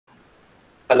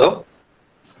Hello.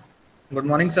 Good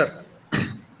morning, sir.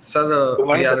 Sir, Good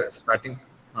morning, we sir. are starting.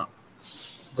 Uh,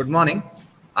 Good morning.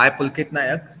 I Pulkit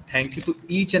Nayak. Thank you to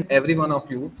each and every one of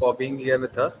you for being here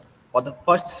with us for the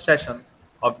first session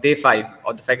of day 5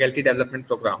 of the Faculty Development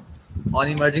Program on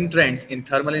emerging trends in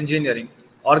thermal engineering,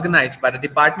 organized by the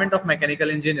Department of Mechanical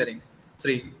Engineering,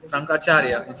 Sri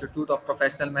Frankacharya Institute of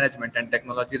Professional Management and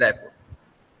Technology, Raipur.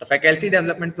 The Faculty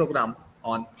Development Program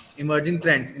on Emerging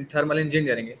Trends in Thermal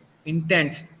Engineering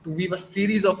intends to weave a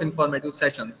series of informative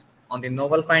sessions on the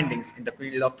novel findings in the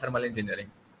field of thermal engineering.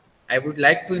 I would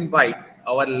like to invite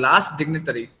our last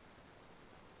dignitary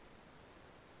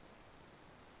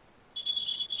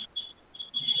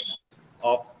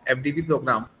of FDP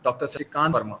program, Dr.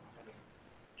 Shrikant Verma.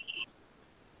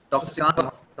 Dr.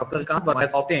 Shrikant Verma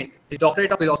has obtained his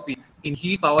doctorate of philosophy in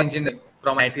heat power engineering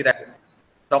from IIT Raipur.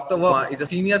 Dr. Verma is a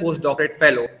senior postdoctorate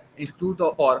fellow, Institute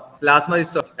for Plasma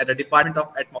Research at the Department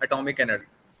of Atomic Energy,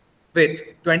 with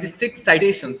 26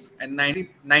 citations and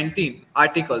 19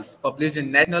 articles published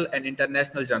in national and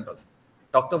international journals.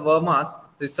 Dr. Verma's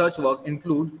research work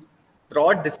include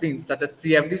broad disciplines such as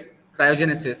CFD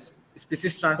cryogenesis,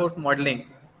 species transport modeling,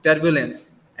 turbulence,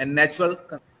 and natural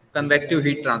convective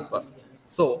heat transfer.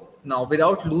 So, now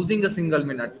without losing a single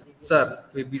minute, sir,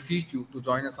 we beseech you to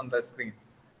join us on the screen.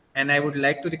 And I would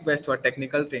like to request our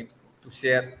technical team to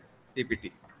share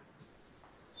PPT.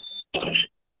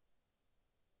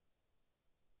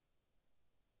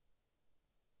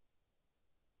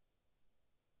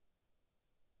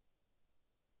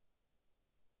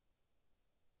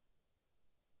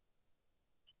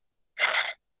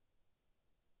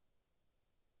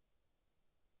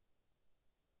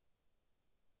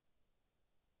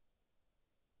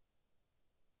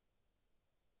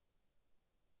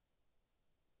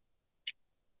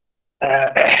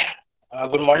 Uh,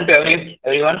 Good morning to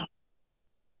everyone.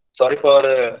 Sorry for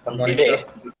Good some morning, delay sir.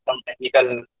 due to some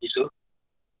technical issue.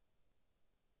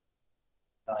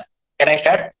 Uh, can I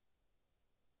start?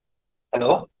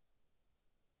 Hello.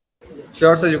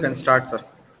 Sure, sir, you can start, sir.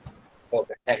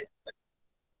 Okay. Thank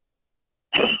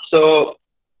you. So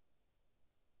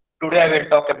today I will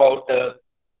talk about the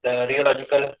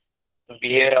rheological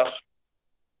behavior of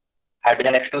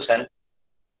hydrogen extrusion.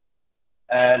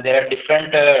 There are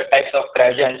different types of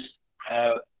cryogens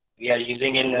we are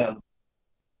using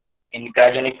in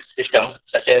cryogenic system,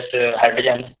 such as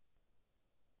hydrogen,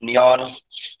 neon,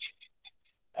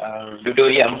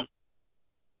 deuterium.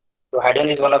 So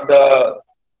hydrogen is one of the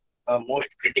most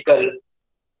critical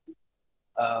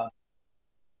uh,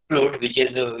 fluid, which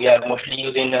is we are mostly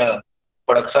using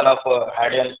production of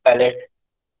hydrogen pellet.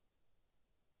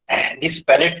 This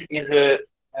pellet is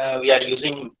we are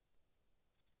using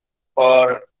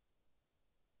for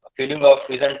fueling of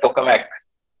fusion tokamak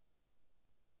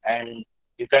and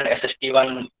different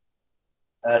SST1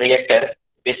 reactor.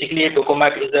 Basically, a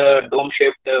tokamak is a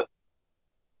dome-shaped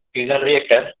fusion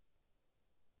reactor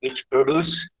which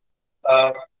produce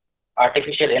uh,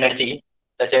 artificial energy,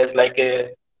 such as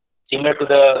similar to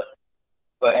the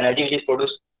energy which is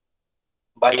produced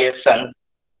by a sun.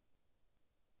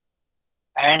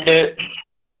 And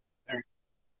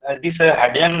this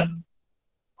hydrogen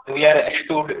we are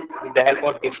extrude with the help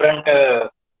of different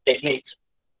techniques.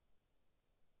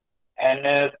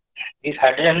 And this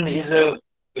hydrogen is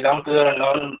belong to the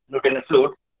non-Newtonian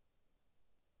fluid.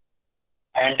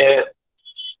 And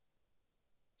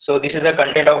so this is the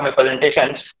content of my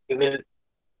presentations. We will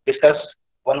discuss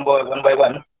one by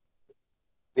one.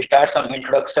 We start some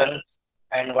introduction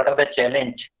and what are the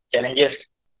challenges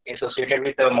associated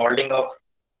with the molding of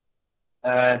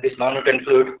this non-Newtonian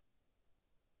fluid.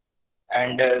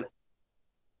 And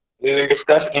we will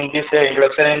discuss in this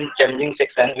introduction and challenging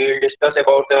section, we will discuss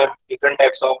about different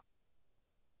types of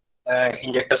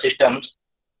injector systems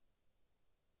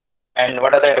and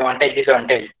what are the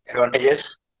advantages.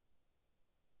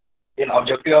 Then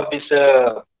objective of this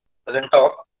present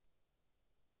talk,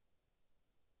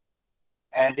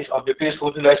 and this objective is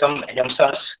fulfilled by some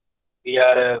assumptions we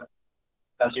are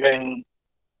considering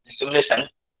the simulation.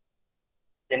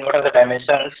 Then what are the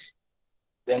dimensions,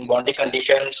 then boundary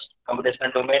conditions,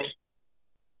 computational domain,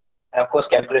 and of course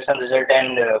calculation result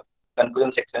and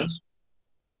conclusion sections.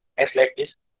 Next slide, please.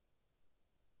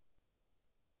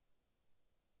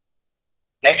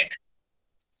 Next.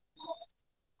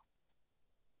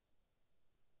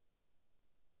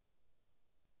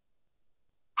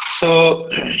 So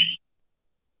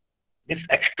this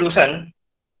extrusion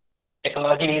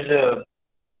technology is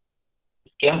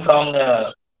came from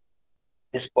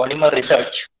this polymer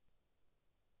research,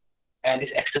 and this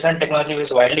extrusion technology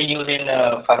is widely used in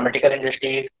pharmaceutical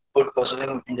industries, food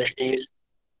processing industries,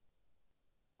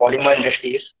 polymer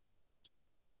industries.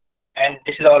 and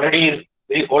this is already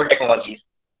very old technology.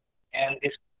 And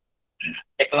this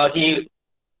technology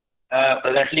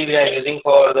presently we are using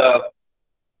for the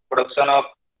production of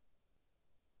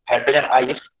hydrogen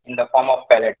ice in the form of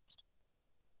pellets.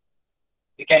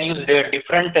 We can use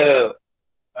the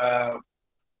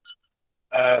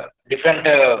uh, different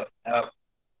uh,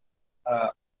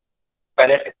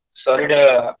 pellet solid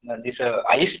this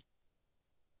ice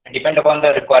depend upon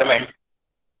the requirement.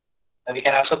 We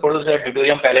can also produce a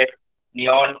deuterium pellet,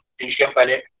 neon, tritium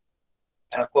pellet,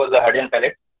 and of course the hydrogen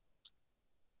pellet.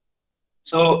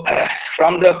 So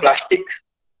from the plastic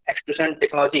extrusion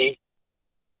technology,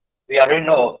 we already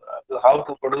know how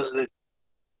to produce,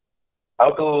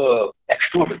 how to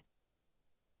extrude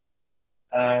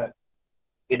uh,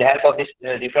 with the help of this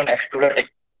different extruder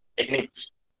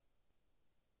techniques.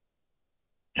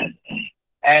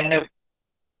 And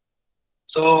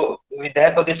so with the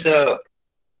help of this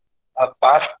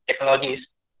past technologies,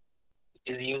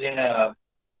 which is used in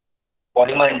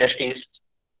polymer industries,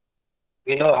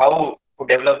 we know how to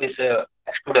develop this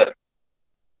extruder.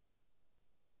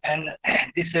 And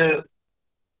this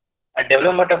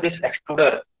development of this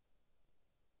extruder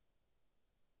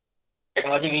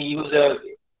technology we use,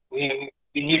 we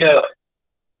need a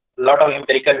lot of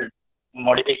empirical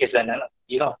modification,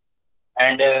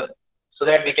 and so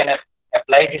that we can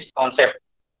apply this concept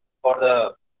for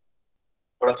the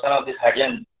production of this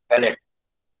hydrogen pellet.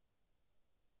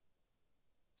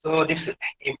 So this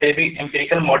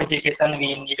empirical modification,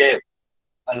 we need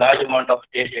a large amount of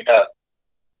test data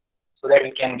so that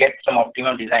we can get some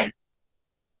optimum design.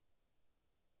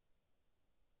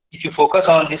 If you focus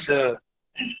on this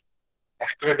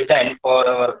extruder design for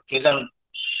our fusion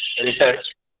research,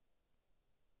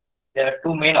 there are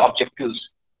two main objectives.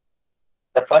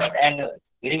 The first and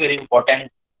very, very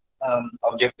important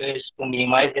objective is to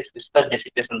minimize this viscous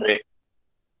dissipation rate.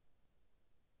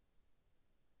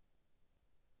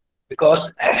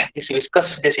 Because this viscous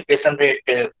dissipation rate,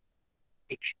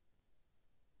 it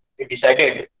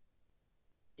decided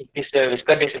if this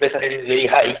viscous dissipation rate is very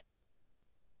high,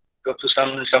 up to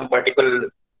some particular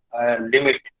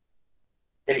limit,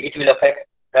 then it will affect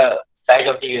the size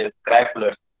of the craft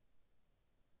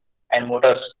and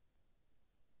motors.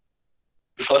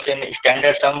 Because in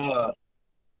standard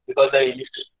because the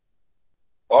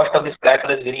cost of this craft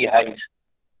is very high.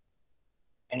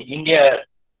 In India,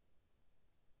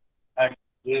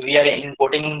 we are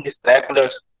importing these craft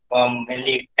from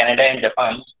mainly Canada and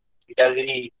Japan. It has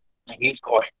very huge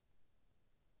cost.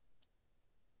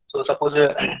 So suppose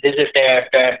this is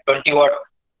 20 watt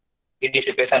heat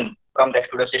dissipation from the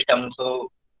extruder system.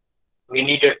 So we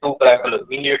need two calculus.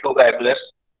 We need two calculus,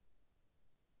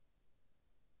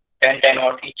 10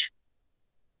 watt each.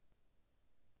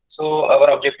 So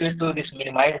our objective is to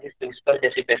minimize this viscous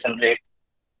dissipation rate.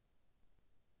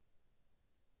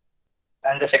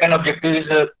 And the second objective is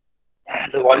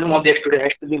the volume of the extruder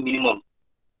has to be minimum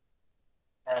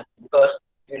because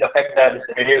it will affect the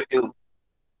radioactive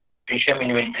tritium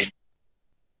inventory.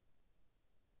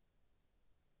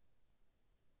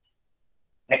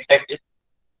 Next slide, please.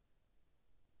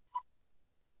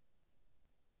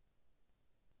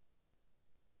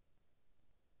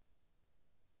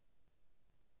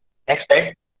 Next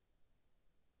slide.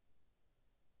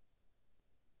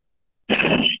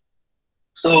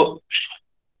 So,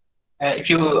 if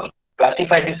you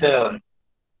classify this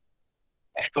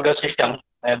extruder system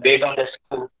based on the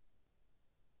screw,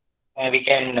 we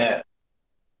can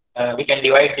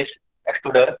divide this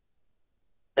extruder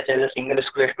such as a single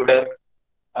screw extruder,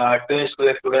 twin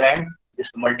screw extruder, and this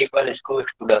multiple screw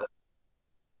extruder.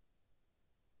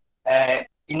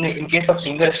 In case of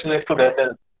single screw extruder,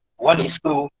 the one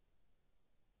screw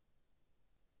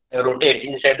rotates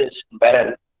inside this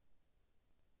barrel.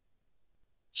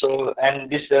 So, and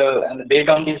based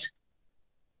on this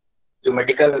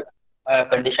geometrical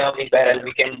condition of this barrel,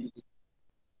 we can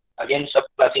again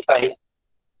sub-classify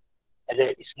as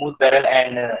a smooth barrel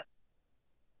and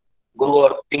groove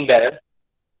or pin barrel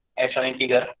as shown in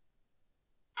figure.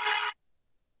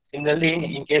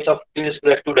 Similarly, in case of twin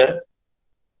screw extruder,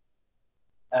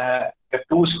 the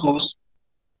two screws,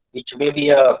 which may be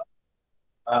a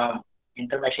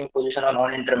intermeshing position or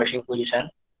non-intermeshing position,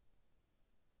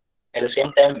 at the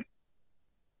same time,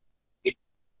 it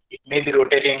may be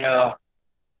rotating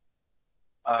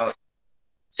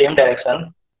same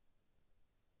direction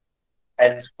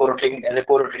as a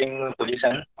co-rotating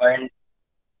position, and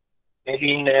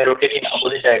maybe in rotating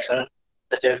opposite direction,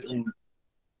 such as in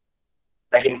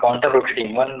counter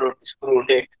rotating. One screw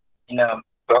rotate in a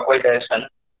clockwise direction,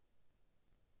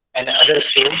 and the other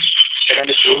screw,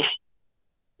 second screw,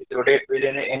 it rotates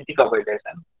within an anti-clockwise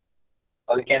direction.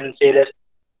 Or we can say that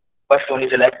first one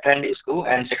is a left hand screw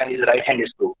and second is right hand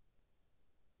screw.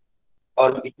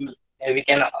 Or we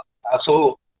can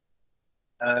also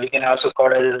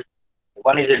call as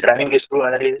one is a driving screw,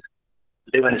 another is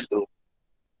driven screw.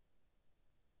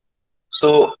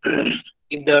 So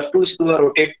if the two screws are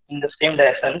rotate in the same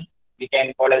direction, we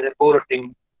can call as a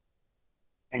co-rotating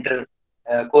twin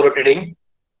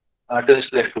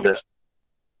screw extruder.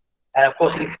 And of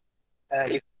course,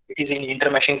 if it is in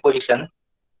intermeshing position,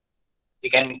 we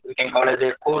can call as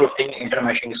a co-rotating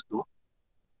intermeshing screw.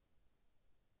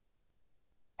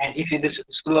 And if this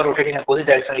screw are rotating in opposite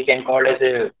direction, we can call as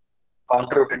a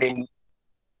counter-rotating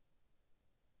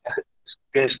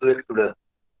twin screw extruder.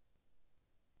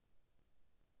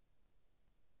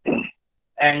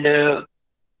 And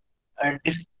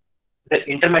this the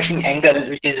intermeshing angle,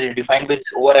 which is defined by this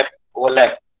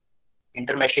overlap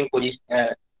intermeshing position,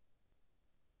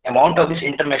 amount of this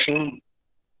intermeshing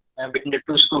between the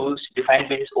two screws defined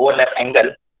by this overlap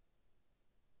angle.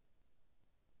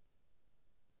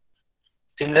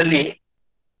 Similarly,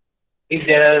 if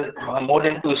there are more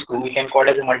than two screws, we can call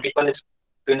as a multiple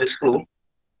twin screw.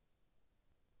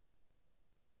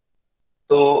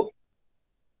 So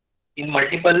in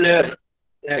multiple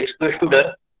screw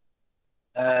extruder,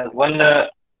 one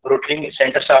rotating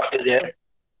center shaft is there,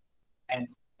 and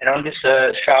around this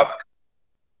shaft,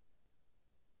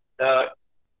 the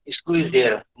screw is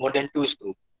there, more than two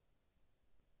screws.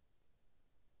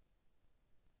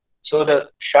 So the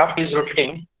shaft is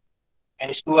rotating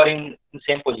and screw are in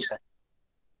same position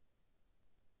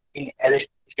as a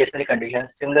stationary condition.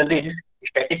 Similarly, this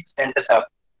static center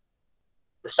shaft.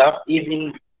 The shaft is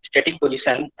in static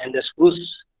position and the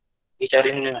screws which are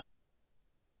in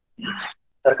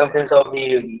circumference of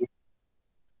the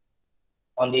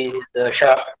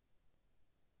shaft,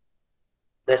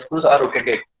 the screws are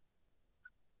rotated.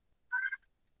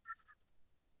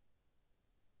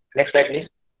 Next slide, please.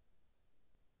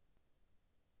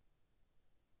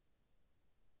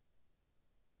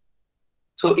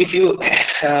 So if you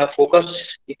focus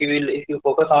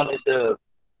on this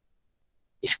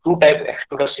screw type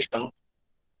extruder system,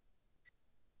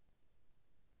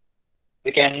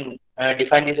 we can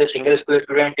define this as single screw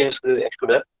extruder and twin screw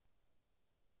extruder.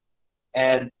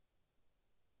 And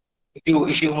if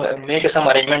you make some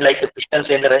arrangement like the piston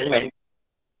cylinder arrangement,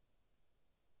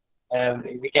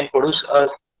 we can produce a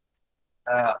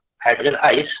hydrogen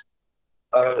ice,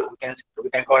 or we can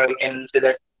say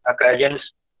that a cryogenic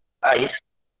ice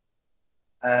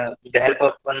with the help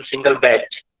of one single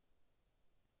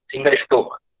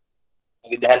stroke,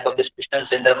 with the help of this piston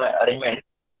cylinder arrangement.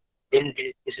 Then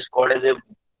this is called as a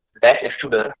batch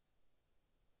extruder.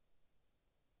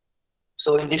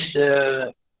 So in this,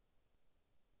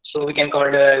 so we can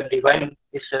define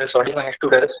this solidifying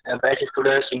extruders, batch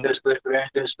extruder, single screw extruder,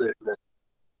 and twin screw extruder.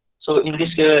 So in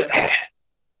this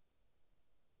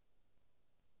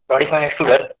solidifying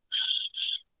extruder,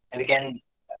 we can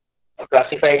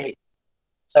classify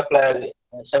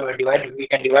we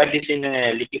can divide this in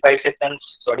liquefied sections,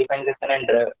 solidifying section,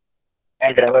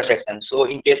 and driver section. So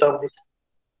in case of this,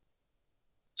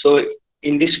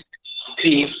 in this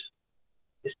three,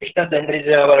 this piston cylinder is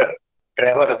our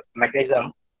driver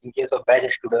mechanism in case of batch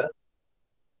extruder.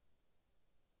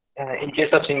 In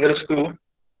case of single screw,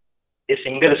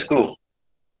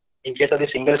 in case of the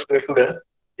single screw extruder,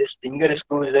 this single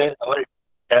screw is our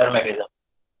driver mechanism.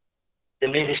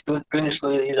 Similarly, this twin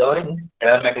screw is our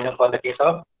driver mechanism for the case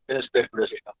of twin screw extruder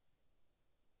system.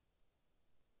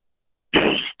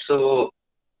 So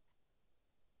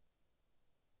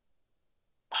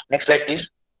next slide, please.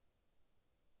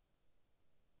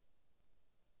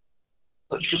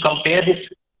 So if you compare this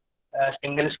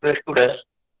single screw extruder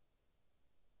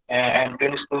and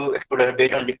twin screw extruder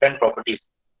based on different properties.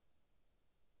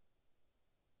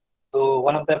 So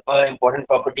one of the important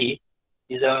property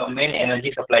is a main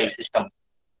energy supply system.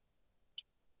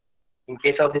 In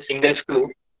case of the single screw,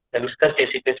 the viscous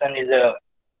dissipation is a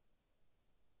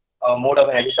mode of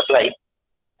energy supply,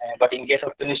 but in case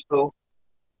of twin screw,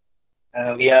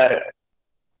 we are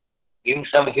giving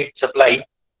some heat supply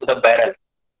to the barrel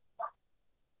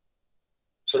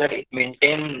so that it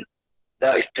maintains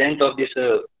the strength of this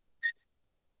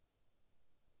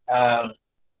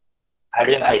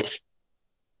hydrogen ice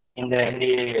in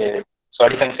the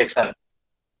solidifying section.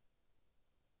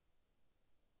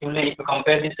 Similarly, if you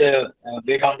compare this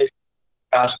based on this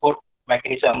transport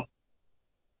mechanism,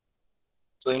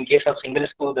 so in case of single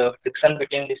screw, the friction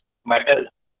between this metal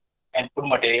and food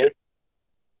material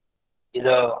is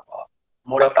a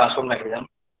mode of transport mechanism.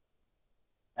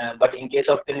 But in case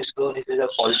of twin screw, this is a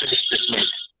positive displacement.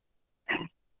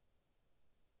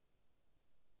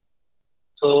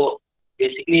 So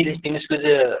basically, this twin screw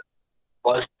is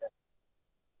because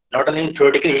not only in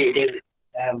theoretically, it is,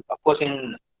 of course,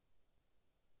 in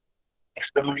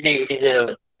experimentally, it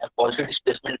is a positive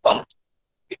displacement pump.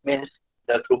 It means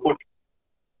the throughput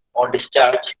or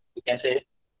discharge, you can say,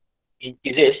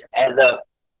 increases as the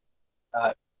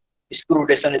uh, screw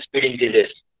rotation speed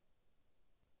increases.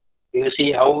 You will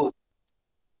see how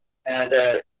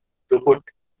the throughput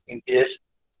increases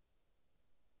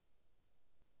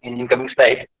in incoming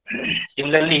slide.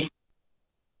 Similarly,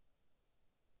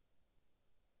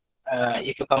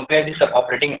 if you compare this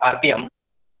operating RPM,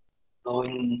 so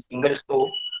in single screw,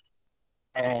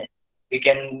 uh, we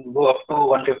can go up to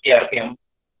 150 RPM.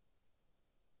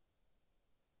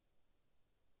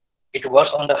 It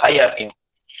works on the high RPM,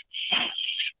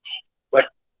 but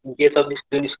in case of this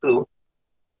twin screw,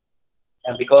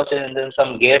 because then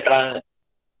some gear train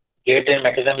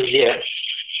mechanism is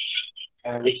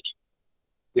there, which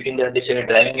between this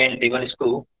driving and driven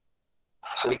screw,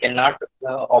 so we cannot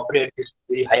operate this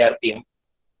very high RPM.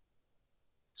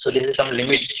 So there is some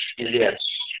limit is there.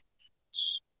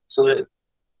 So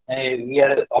we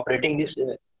are operating this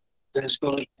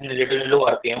screw in relatively low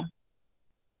RPM.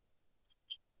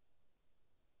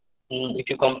 If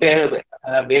you compare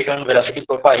based on velocity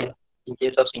profile in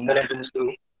case of single and twin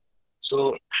screw,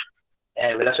 so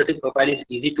velocity profile is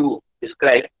easy to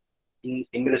describe in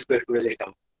single screw extruder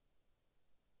system.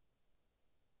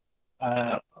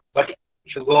 But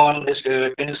if you go on this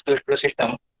twin screw extruder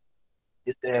system,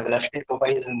 this velocity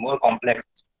profile is more complex.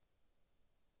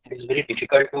 It is very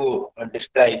difficult to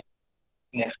describe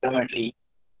in experimentally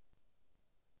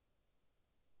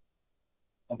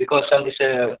because of this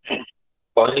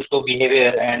positive flow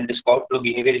behavior and this scout flow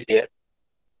behavior is there.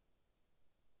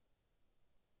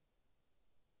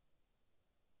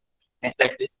 Next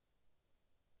slide, please.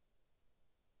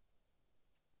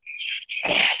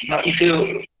 Now,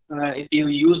 if you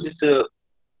use this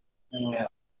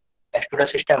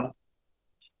extruder system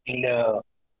in the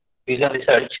fusion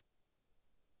research,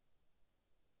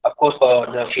 of course, for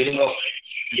the filling of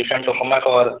different tokamak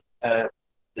or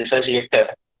research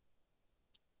reactor,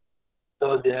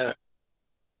 so there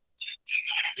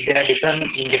are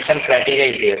different injection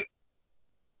criteria is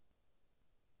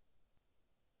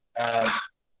there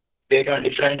based on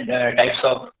different types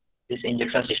of this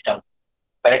injection system,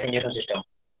 pellet injection system,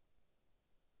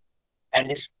 and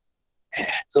this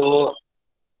so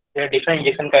there are different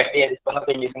injection criteria. This one of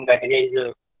the injection criteria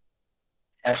is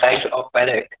size of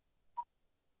pellet,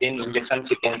 then injection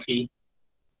frequency,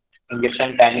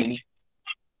 injection timing,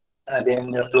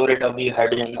 then the flow rate of the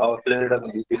hydrogen or flow rate of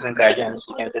the different reagents,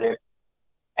 you can say that,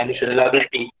 and this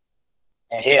reliability.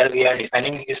 Here we are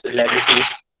defining this reliability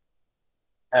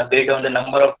based on the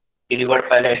number of delivered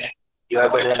pellets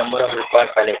divided by the number of required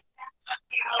pellets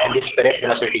and this pellet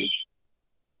velocity.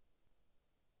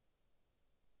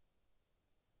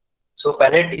 So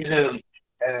pellet is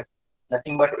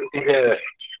nothing but it is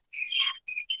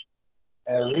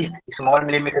a very small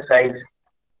millimeter size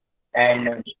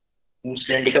and in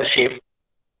cylindrical shape.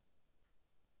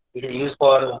 It is used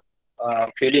for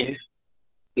fueling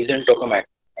fission tokamak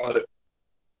or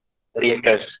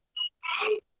reactors.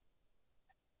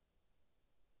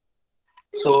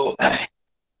 So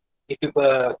if you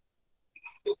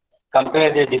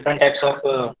compare the different types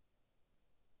of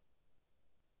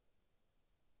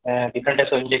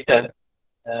injector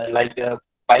like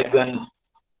pipe gun,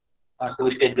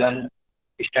 two-stage gun,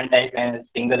 piston type, and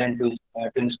single and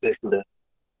twin screw extruder.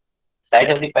 Size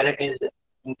of the pellet is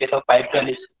in case of pipe gun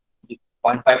is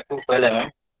 0.5 to 12 mm,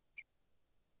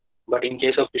 but in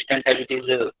case of piston type it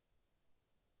is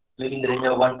maybe in the range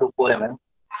of 1 to 4 mm,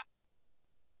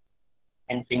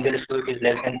 and single screw it is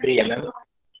less than 3 mm,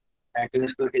 and twin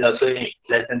screw it is also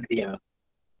less than 3 mm.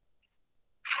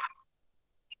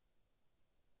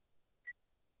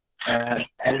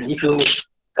 And if you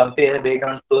compare based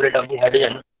on flow rate of the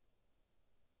hydrogen,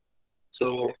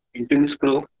 so in twin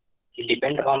screw it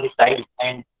depends on the size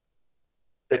and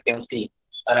frequency,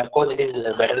 and of course it is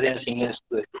better than single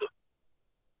screw.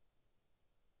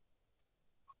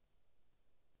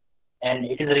 And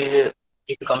it is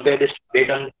if you compare this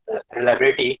based on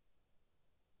reliability,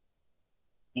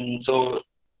 so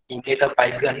in case of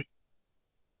pipe gun,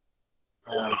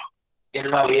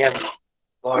 till now we have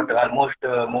got almost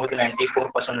more than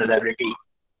 94% reliability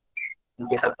in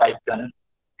case of pipe gun,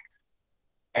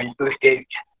 and two-stage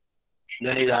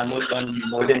gun is almost on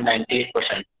more than 98%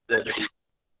 reliability.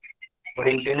 But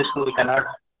in twin screw we cannot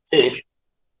say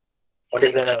what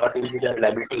will be the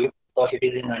reliability because it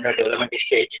is in under development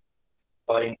stage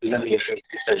or in fusion research.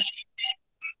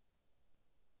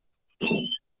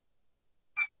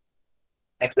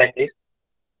 Next slide, please.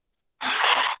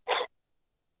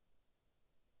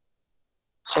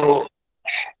 So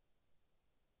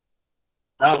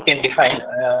now we can define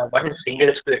what is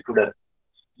single screw extruder.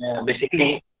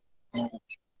 Basically,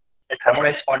 at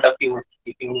thermodynamics point of view,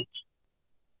 if you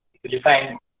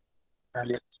define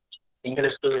the single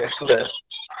screw extruder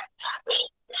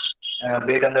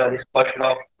based on this first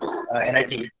law of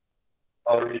energy,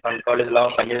 or we can call it law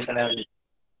of conservation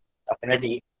of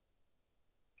energy,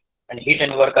 and heat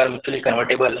and work are mutually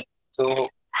convertible. So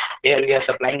here we are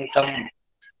supplying some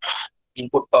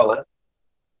input power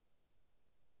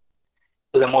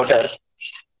to the motor,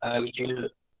 which will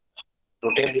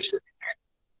rotate this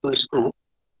to screw,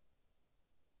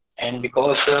 and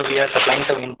because we are supplying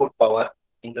some input power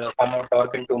in the form of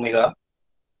torque into omega,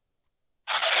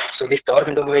 so this torque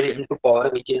into omega is input power,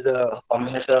 which is a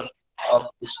combination of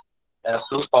this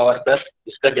fluid power plus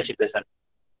viscous dissipation.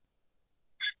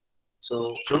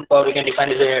 So fluid power we can define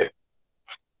as a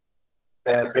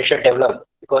pressure developed,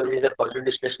 because it is a positive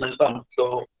displacement pump.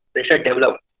 So pressure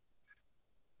developed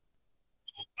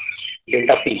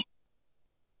delta P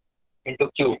into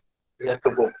Q, we have to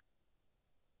go,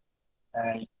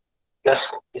 and plus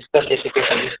viscous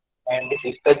dissipation, and this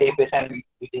viscous dissipation,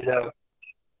 this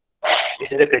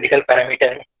is a critical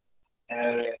parameter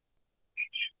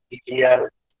which we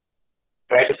are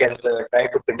try to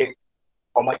predict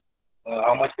how much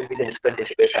will be the viscous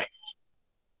dissipation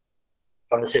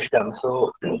from the system.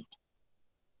 So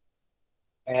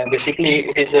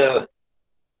basically it is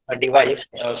a device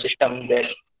system that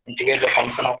integrates the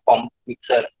function of pump,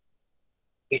 mixer,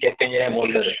 heat exchanger, and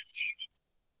molder.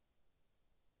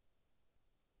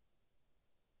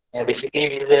 Basically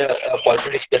it is a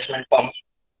positive displacement pump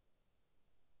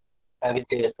with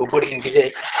throughput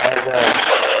increases as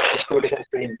distribution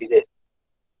speed increases.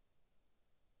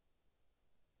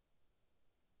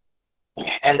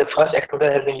 And the first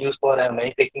extruder has been used for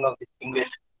manufacturing of this English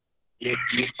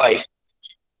lead pipe,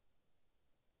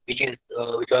 which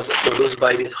was produced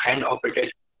by this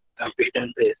hand-operated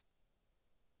piston press.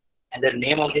 And the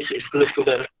name of this screw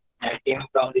extruder came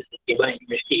from this cable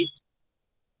industry,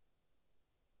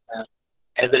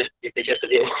 as the literature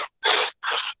suggests.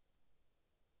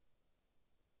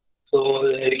 So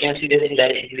we can see this in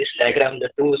this diagram, the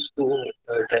two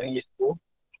driving screw.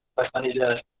 First one is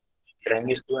the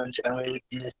driving screw, and second one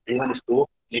is driven screw,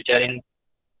 which are in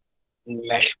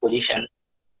mesh position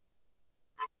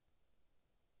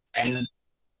and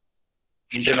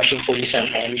intermeshing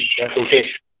position, and which rotate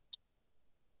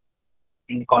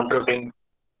in counterweighting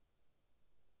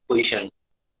position.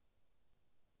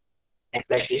 Next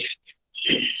slide, please.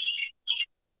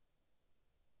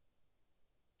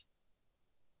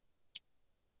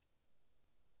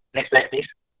 Next slide, please.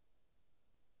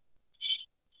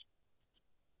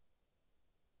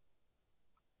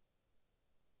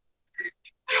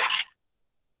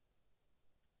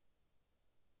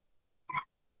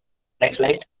 Next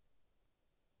slide.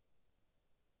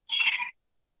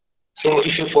 So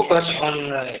if you focus on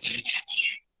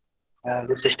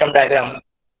the system diagram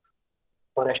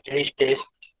for a steady state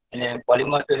in a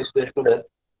polymer screw extruder,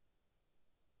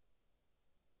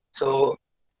 so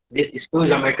this screw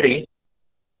geometry,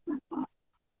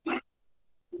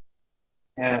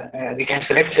 we can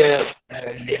select the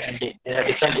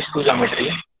different screw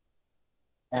geometry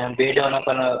based on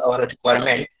our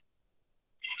requirement.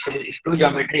 So the screw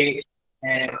geometry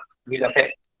will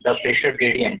affect the pressure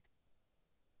gradient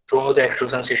through the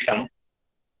extrusion system.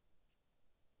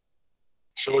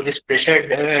 So this pressure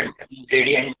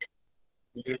gradient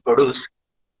will produce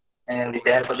with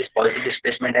the help of this positive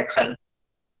displacement action.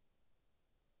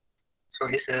 So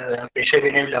this pressure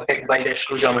gradient will affect by the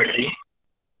screw geometry,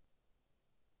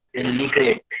 the leak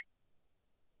rate,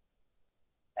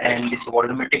 and this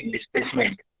volumetric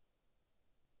displacement,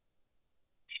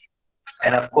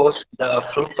 and of course the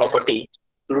fluid property,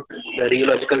 the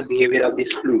rheological behavior of this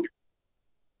fluid.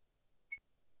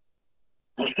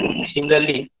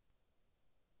 Similarly,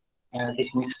 this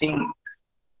mixing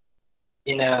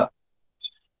in the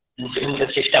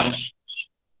system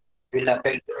will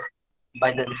affect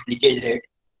by the leakage rate,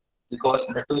 because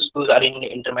the two screws are in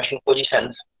intermeshing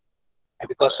positions, and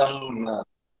because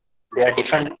there are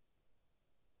different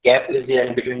gap is there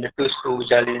in between the two screws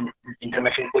which are in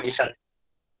intermeshing position.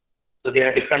 So there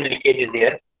are different leakages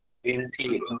there. We will see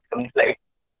in coming slides: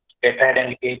 tetrahedral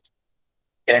leakage,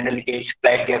 cylinder leakage,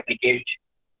 flat gap leakage.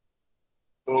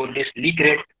 So this leak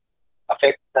rate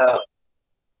affects the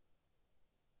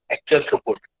actual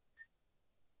throughput.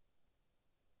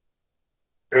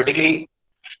 Theoretically,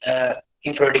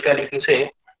 if you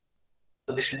say,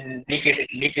 so this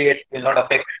leak rate will not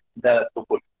affect the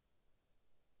throughput.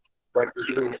 But if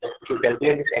you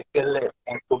calculate this actual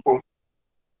throughput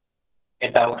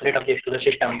at the outlet of the extruder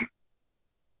system,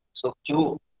 So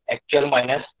Q actual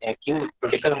minus Q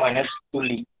critical minus Q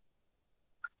leak,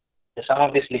 the sum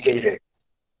of this leakage rate.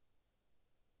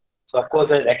 So of course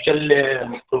the actual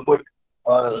throughput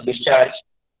or discharge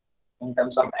in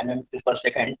terms of mmHg per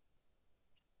second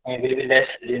will be less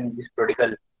in this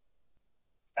critical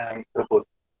throughput.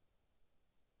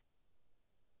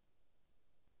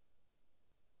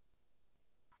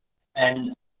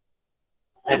 And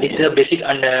this is a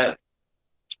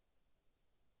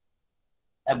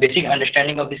basic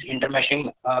understanding of this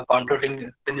intermeshing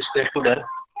contouring square extruder.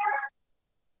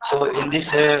 So in this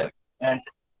slide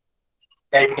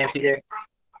you can see that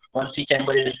one C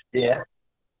chamber is there.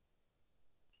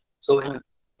 So in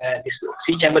this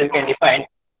C chamber you can define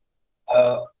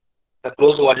the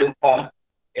closed volume form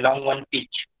along one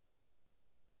pitch.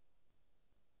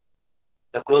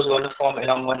 The closed volume form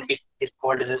along one pitch is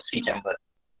called as a C chamber.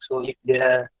 So if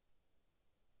there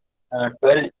are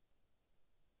 12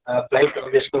 flights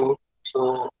of the screw,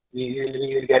 so we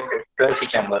will get 12 C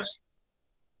chambers.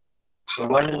 So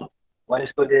one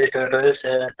screw there is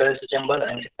 12 C chamber,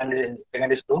 and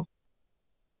second screw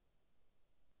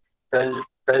 12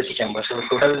 C chamber. So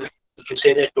total, if you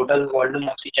say the total volume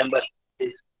of C chamber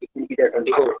is, it will be the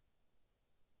 24.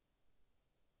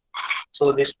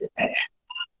 So this,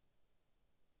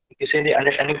 if you say the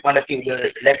understanding point of view,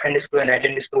 the left hand screw and right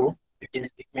hand screw,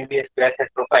 it may be a square head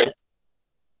profile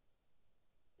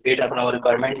based upon our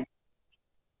requirement,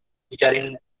 which are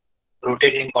in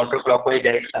rotated in counterclockwise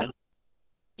direction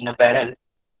in a barrel,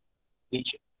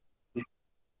 which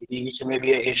may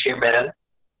be a shaped barrel,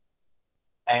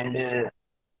 and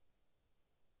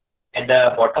at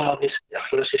the bottom of this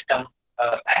fuel system,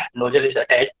 nozzle is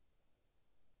attached,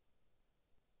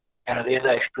 and there is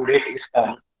a extrudate is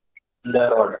formed in the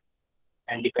rod,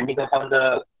 and depending upon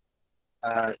the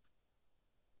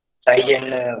size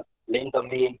and length of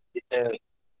the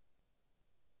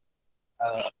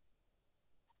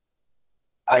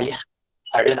ice,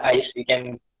 hardened ice, we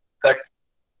can cut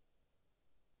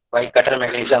by cutter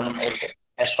mechanism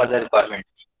as per the requirement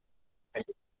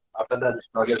after the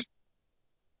nozzle.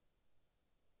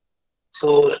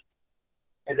 So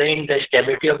again, the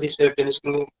stability of this tail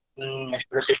screw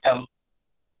extruder system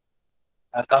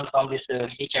comes from this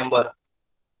C chamber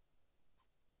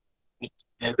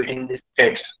between these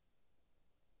threads.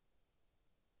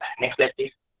 Next slide,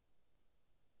 please.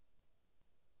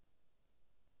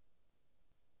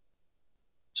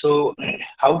 So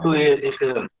how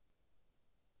to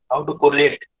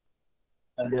correlate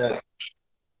the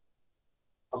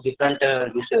of different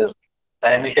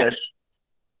parameters?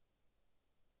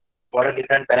 What are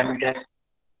different parameters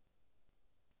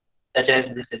such as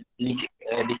this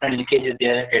different leakages?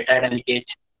 There, tetrahedral leakage,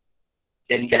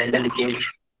 then calendar leakage,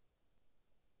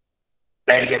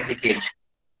 slide gap leakage.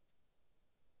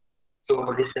 So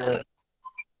this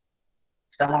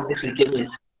some of these leakages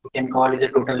we can call as a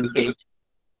total leakage.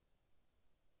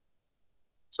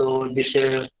 So this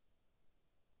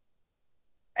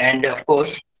and of course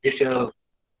this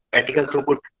particle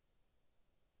throughput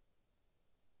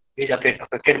is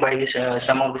affected by this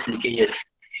some of these leakages.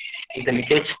 If the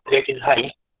leakage rate is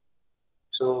high,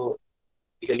 so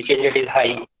if the leakage rate is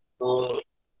high, so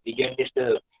we get this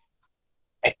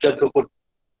actual throughput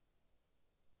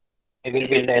it will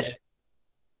be less,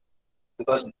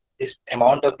 because this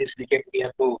amount of this leakage we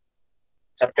have to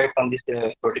subtract from this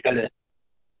vertical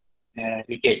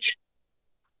leakage.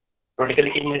 Vertical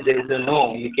leakage means there is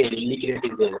no leakage, leakage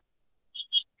rate is there,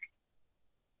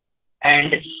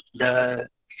 and the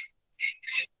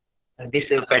this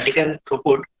particle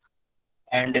throughput,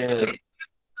 and there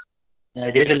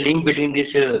is a link between this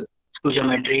screw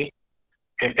geometry,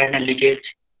 tetrahedral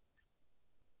leakage,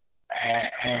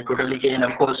 and total leakage, and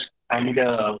of course finding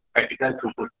the particle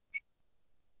throughput.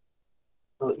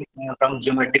 So if, from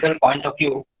geometrical point of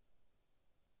view,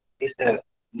 this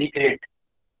leak rate,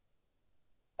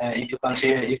 if you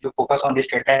focus on this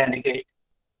tetrahedral leakage,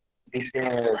 this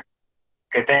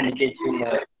tetrahedral leakage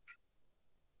will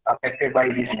affected by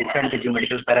these different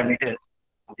geometrical parameters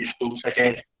of the screw, such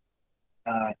as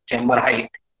chamber height.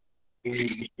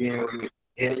 Here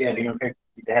we are denoted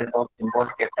with the help of symbol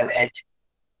capital H,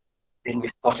 then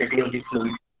viscosity of the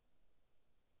fluid,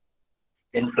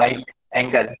 then flight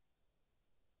angle.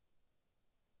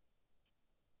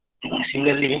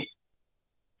 Similarly,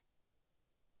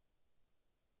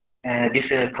 this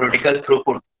critical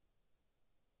throughput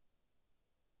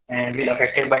will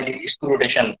affected by the screw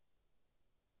rotation,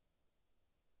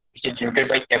 which is denoted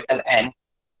by capital N,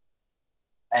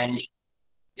 and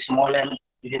small n,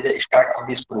 this is the start of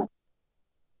the screw.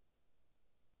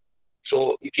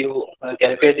 So if you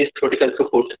calculate this critical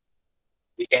throughput,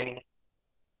 we can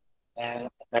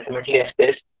mathematically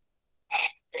express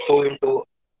 2 into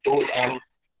 2m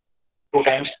 2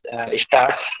 times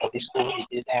start of the screw, which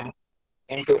is m,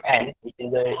 into n, which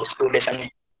is the screw rotation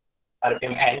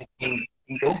RPM n,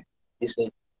 into this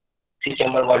C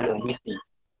chamber volume VC.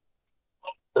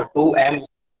 So 2m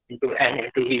into n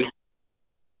into V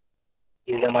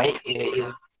is my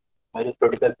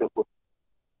critical throughput.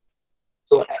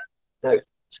 So the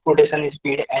screw rotation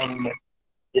speed and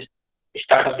this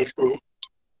start of the screw,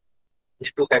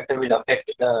 these two factors will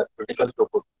affect the critical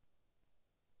throughput.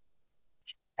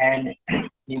 And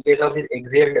in case of this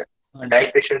axial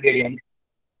die pressure gradient,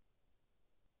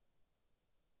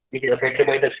 it is affected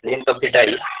by the length of the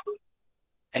die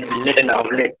and inlet and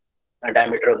outlet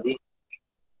diameter of the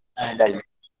die.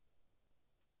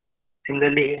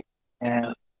 Similarly,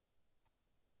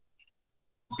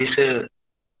 this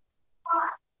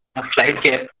flight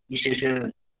gap, which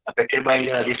is affected by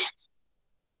this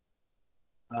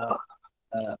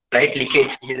flight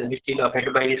leakage, which is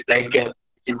affected by this flight gap,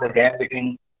 which is the gap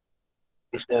between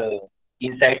this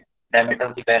inside diameter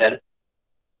of the barrel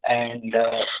and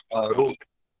root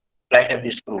flight of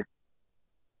the screw.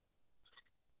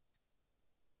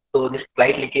 So this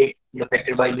flight leakage is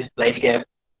affected by this flight gap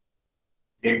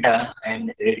delta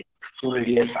and screw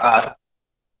radius r,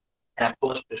 and of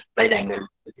course this flight angle.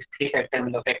 So these three factors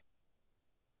will affect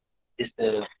this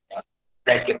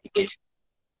flight gap leakage.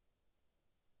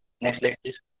 Next slide,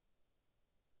 please.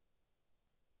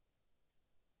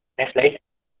 Next slide.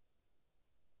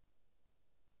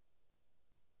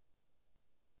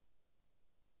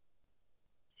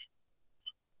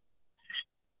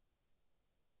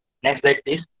 Next slide,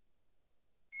 please.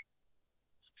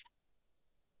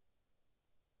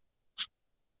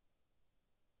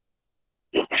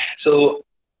 So,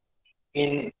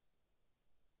 in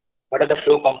what are the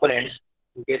flow components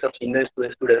in case of single screw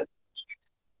extruder?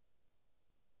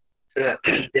 So,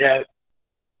 there are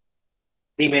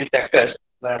three main factors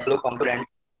for flow component.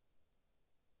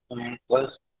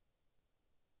 First,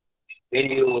 when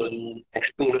you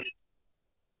extrude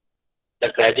the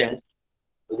gradient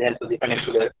with the help of different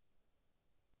extruder,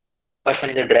 first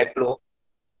one is the drag flow,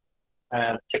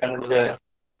 second one is the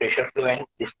pressure flow, and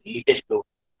this leakage flow.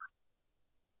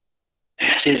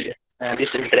 This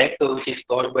drag flow, which is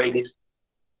caused by this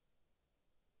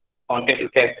contact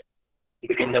effect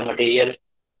between the material,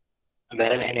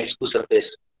 barrel, and exposed surface.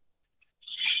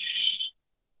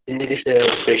 In this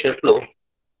pressure flow,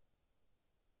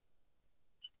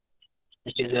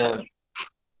 which is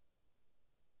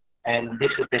and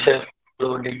this pressure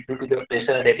flow due to the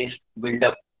pressure that is built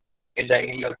up at the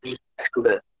end of the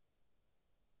extruder.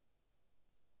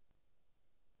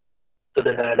 So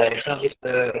the direction of this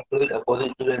flow is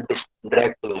opposite to this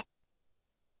drag flow.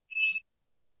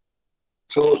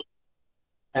 So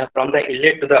from the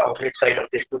inlet to the outlet side of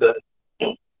the extruder,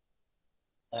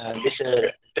 this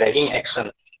dragging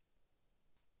action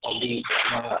of the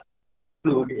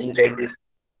fluid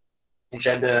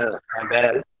inside the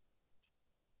barrel,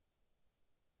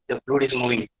 the fluid is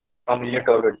moving from inlet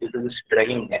to outlet due to this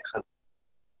dragging action.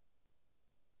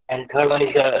 And third one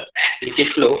is the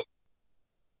leakage flow,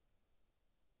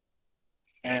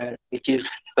 which is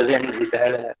present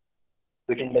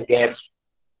between the gaps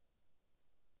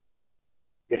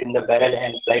between the barrel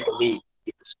and flight of the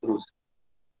screws.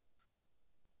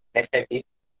 Next slide, please.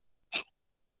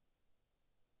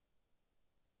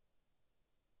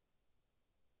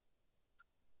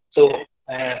 So,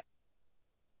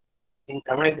 in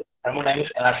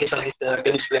thermodynamics analysis of this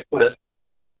Thames extruder,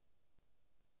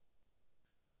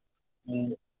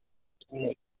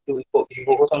 to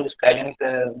focus on this cryogenic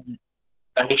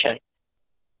condition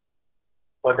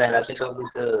for the analysis of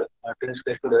this Thames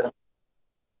extruder,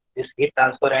 this heat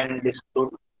transfer and this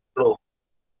fluid flow,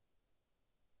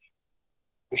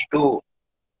 these two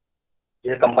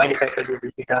is a combined effect of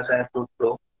this heat transfer and fluid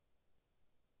flow,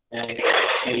 and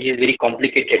it is very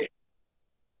complicated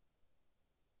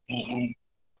and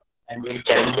very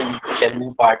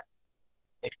challenging part,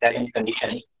 challenging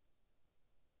condition,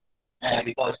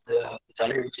 because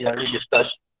which is already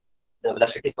discussed, the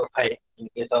velocity profile in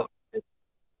case of this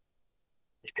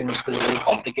is very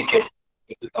complicated.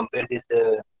 If you compare this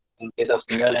in case of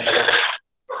single and other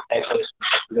types of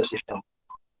extruder system.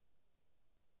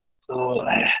 So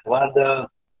one of the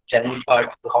challenging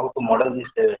parts to how to model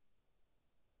this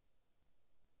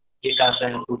heat transfer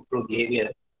and fluid flow behavior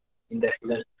in the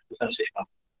extruder system.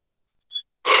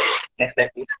 Next slide,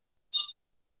 please.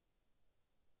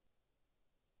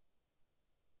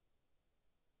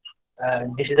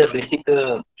 This is a basic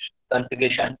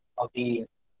configuration of the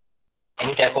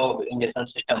any type of injection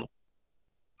system.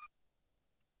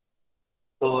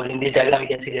 So in this diagram, you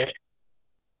can see that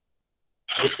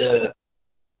this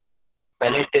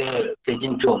pellet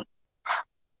freezing zone,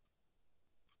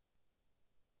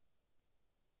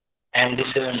 and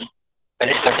this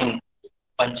pellet cutting,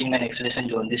 punching and acceleration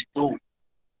zone. These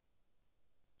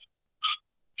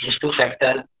two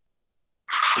factors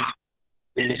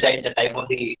will decide the type of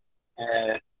the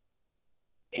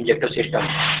injector system,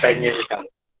 primary system.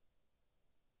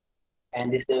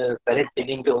 And this pellet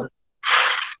freezing zone,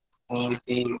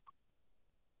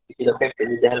 which is affected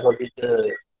with the help of this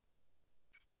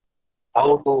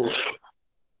how to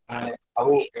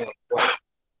how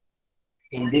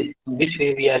in this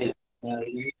way we are in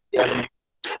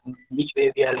which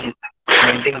way we are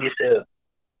maintaining this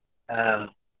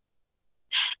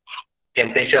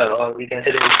temperature, or we can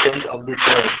say the strength of this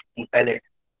pellet.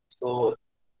 So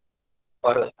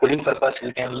for cooling purpose,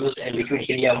 we can use a liquid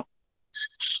helium,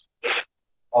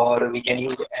 or we can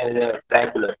use as a dry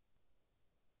cooler,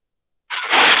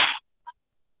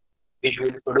 which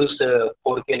will produce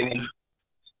 4 Kelvin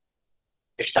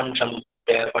system from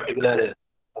the particular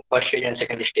first stage and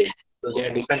second stage. So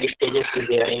there are different stages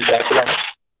there in dry cooler.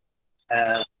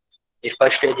 The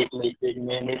first stage it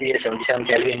may be a 77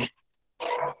 Kelvin,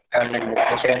 and then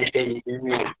the second stage it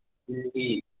will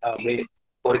be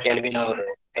 4 Kelvin or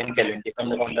 10 Kelvin,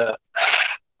 depending on the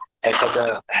type of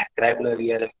the dry cooler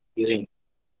we are using.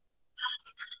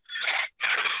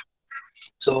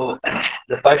 So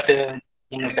the first in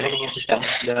the pellet system,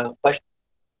 the first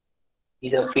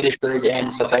is a field storage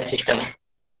and supply system.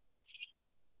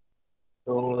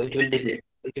 So it will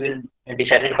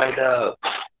decided by the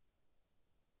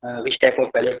which type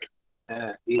of pellet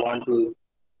we want to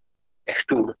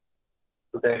extrude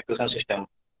to the extrusion system,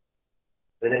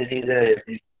 whether it is a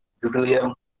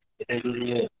deuterium, whether it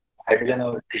is a hydrogen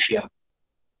or tritium.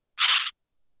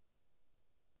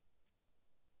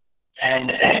 And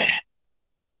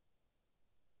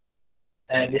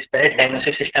this pellet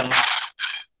diagnostic system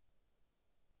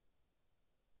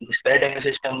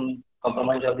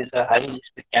compromises of this high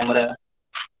speed camera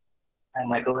and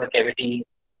microwave cavity,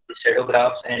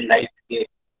 shadowgraphs, and light gate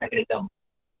mechanism.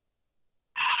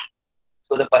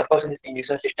 So the purpose of this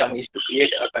injection system is to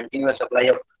create a continuous supply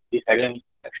of this hydrogen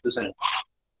extrusion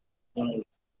with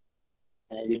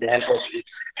the help of this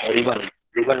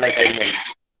ribbon-like element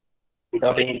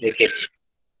without any breakage.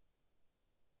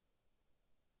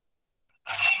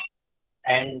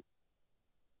 And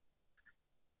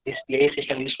this PA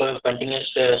system is for continuous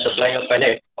supply of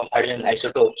pellet of hydrogen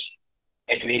isotopes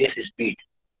at various speeds,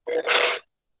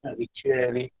 which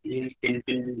will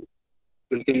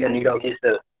fulfill the need of this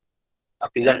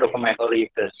fusion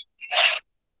microreactors.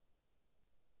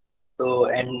 So,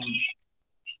 and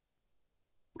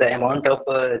the amount of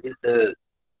this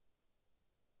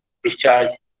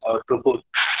discharge or throughput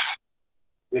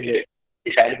will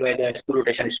decided by the screw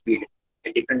rotation speed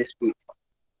at different speeds,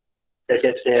 such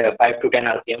as 5 to 10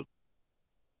 RPM.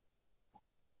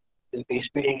 If the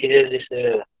speed increases, this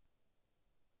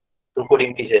throughput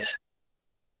increases.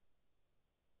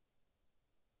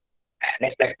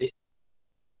 Next slide, please.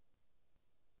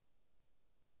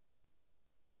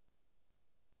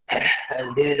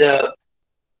 This is a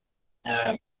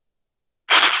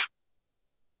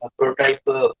prototype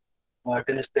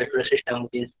alternative spectral system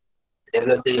which is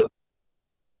developed by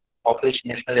Office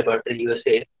National Laboratory,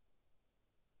 USA.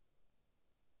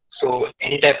 So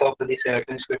any type of this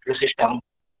alternative spectral system,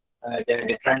 there are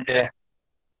different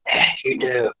heat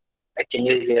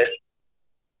exchangers here,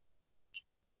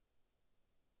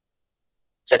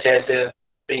 such as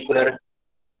pre-cooler,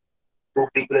 two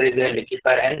pre-cooler is a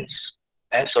liquefier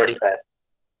and solidifier.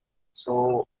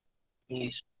 So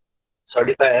this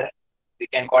solidifier we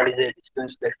can call it a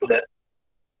distance cooler.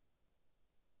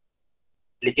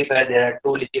 Liquefier, there are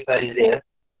two liquefiers there.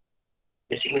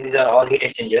 Basically, these are all heat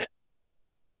exchangers.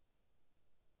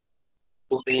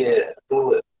 Two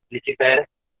liquefier.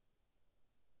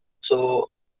 So,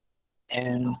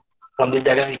 and from this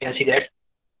diagram, you can see that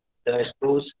the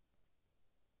screws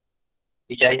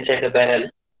which are inside the barrel,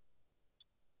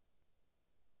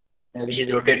 which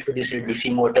is rotated to this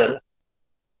DC motor,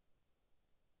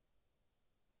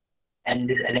 and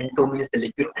this LN2 means the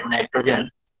liquid nitrogen,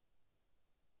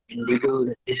 and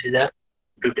due this is a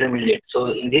deuterium inlet. So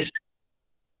in this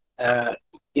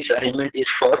this arrangement is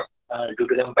for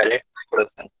deuterium pellet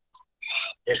production.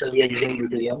 That's why we are using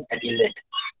deuterium at inlet.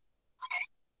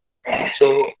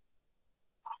 So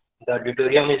the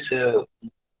deuterium is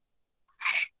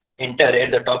enter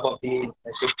at the top of the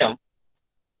system,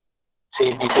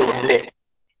 say D2 inlet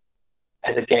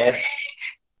as a gas,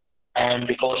 and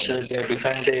because there are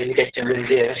different heat exchangers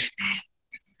there,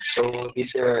 so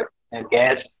this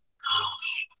gaseous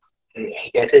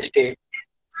state,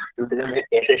 deuterium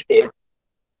gaseous state,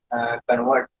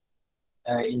 convert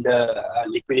in the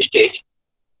liquid stage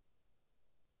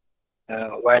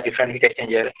via different heat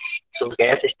exchanger. So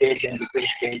gas stage and liquid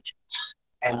stage,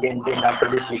 and then after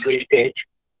this liquid stage,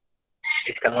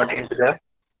 it converted into the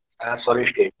solid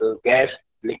state. So gas,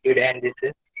 liquid, and this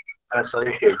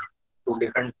solid state, two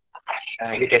different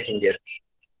heat exchangers.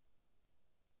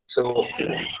 So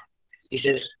this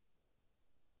is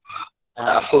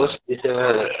of course this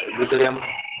deuterium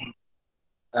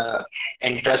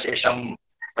enters at some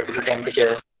particular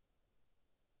temperature,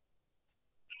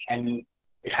 and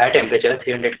at high temperature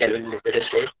 300 Kelvin, let us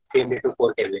say 300 to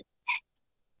 4 Kelvin.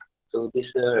 So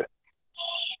this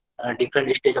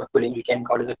different stage of cooling we can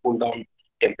call it the cool down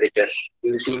temperature.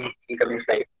 You will see in coming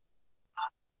slide.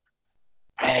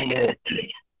 And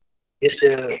this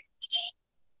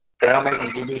Verma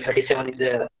DD37 is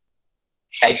a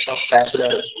types of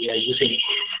capsular we are using,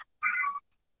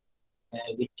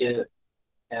 which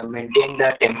maintain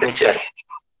the temperature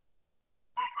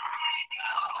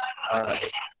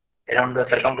around the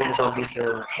circumference of this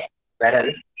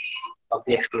barrel of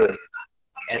the explorer,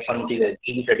 as on the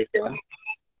DD37.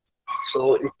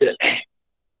 So it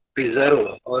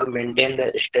preserve or maintain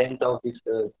the strength of this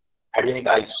hydrogenic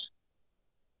ice.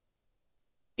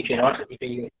 If you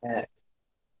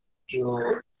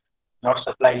not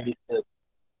supply this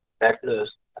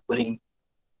bachelors cooling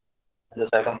the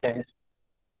circumference,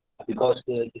 because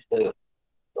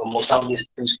most of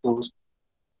these tools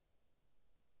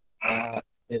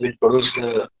they will produce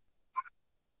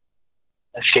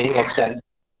a shearing action.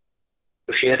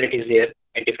 So shear rate is there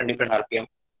at different RPM,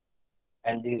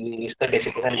 and the viscous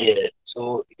desiccation is there.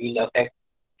 So it will affect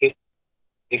heat.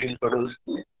 It will produce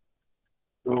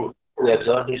to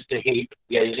absorb this heat.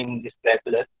 We are using this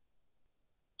granular.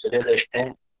 So there's a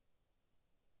strength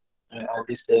of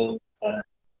this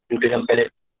deuterium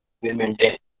pellet will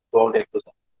maintain throughout the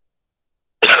explosion.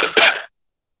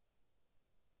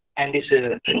 And this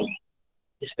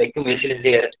this vacuum vessel is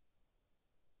there,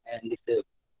 and this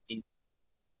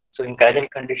so in cryogenic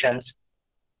conditions,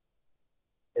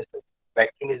 this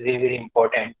vacuum is very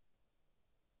important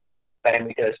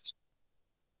parameters.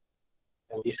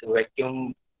 And this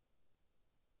vacuum,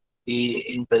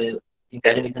 in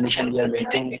cryogenic condition, we are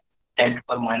maintaining 10 to the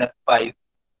power minus 5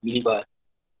 millibar,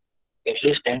 at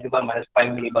least 10 to the power minus 5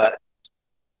 millibar,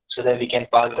 so that we can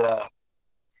pass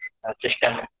the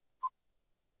system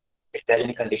at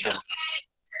cryogenic condition.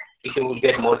 If you would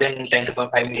get more than 10 to the power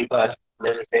 5 millibar,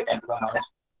 let us say 10 to the power minus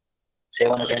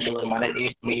 7 or 10 to the power minus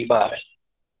 8 millibar,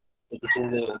 so this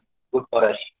is good for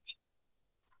us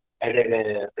as a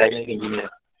cryogenic engineer.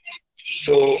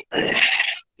 So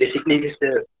basically this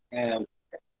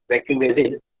vacuum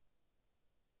vessel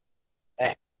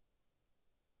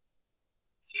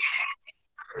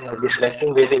this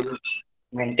vacuum vessel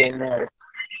maintain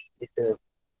this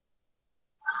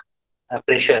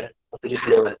pressure up to this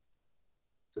level.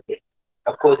 Okay.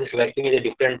 Of course, this vacuum is a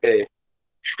different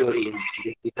story.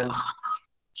 This becomes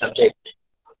subject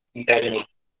in cryogenic,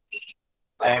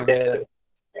 and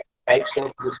types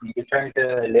of this different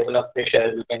level of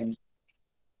pressure we can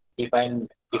define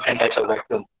different types of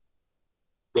vacuum.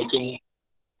 Making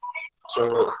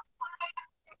so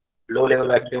low level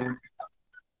vacuum,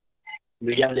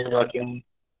 medium level vacuum,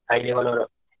 high level, or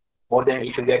more than,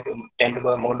 if you get 10 to the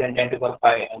power more than 10 to the power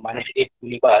 5 minus 8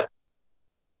 millibar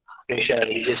pressure,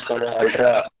 which is called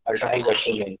ultra high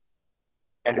vacuum,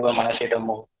 10 to the power minus 8 or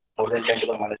more than 10 to the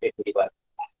power minus 8 millibar.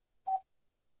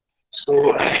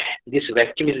 So this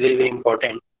vacuum is very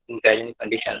important in cryogenic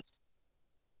conditions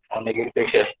on negative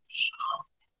pressure,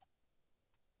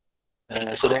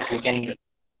 so that we can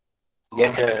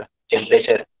get the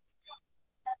temperature,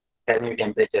 cryogenic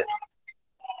temperature.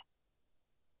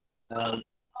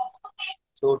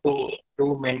 So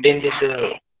to maintain this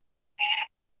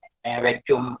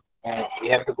vacuum, we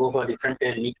have to go for different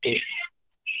leak tests,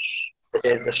 such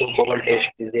as the soap bubble test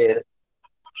is there,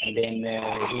 and then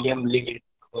helium leak.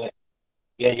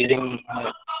 We are using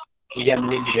helium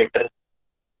leak detector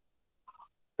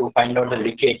to find out the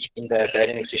leakage in the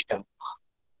cryogenic system.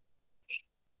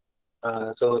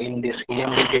 So in this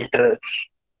helium leak detector,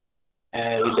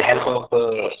 with the help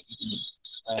of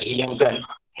helium gun,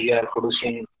 we are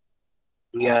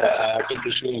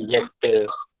artificially inject this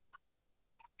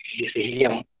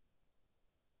helium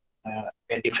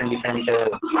at different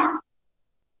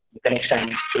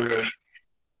connections to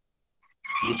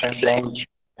different flange,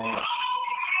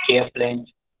 KF flange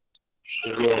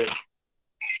is there,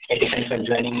 a different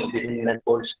joining between nut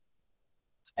bolts,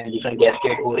 and different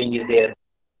gasket O-ring is there.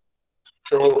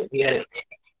 So we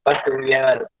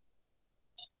are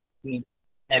in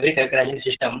every cryogenic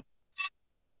system.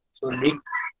 So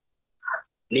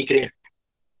leak rate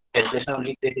calculation of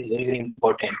leak rate is very, very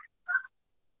important.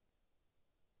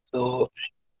 So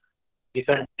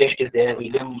different test is there.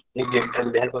 William leak detector,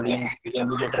 with the help of William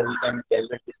leak detector, we can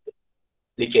calculate this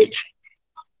leakage.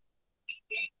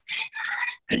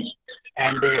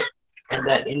 And at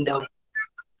the end of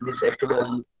this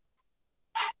episode,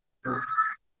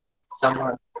 some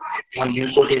one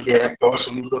viewport is there, cross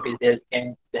viewport is there, and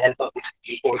with the help of this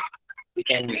viewport, we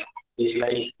can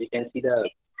visualize, we can see the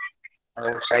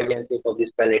size and shape of this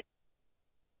pallet.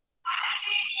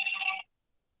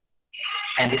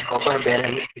 And this copper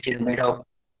barrel, which is made of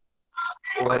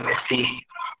over 50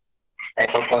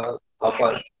 type of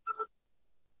copper,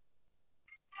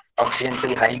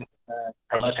 oxygen-free high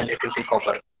thermal conductivity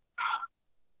copper,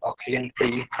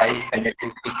 oxygen-free high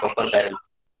conductivity copper barrel.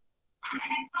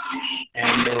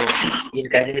 And in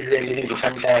Canada, we are using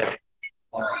different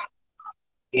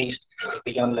grease,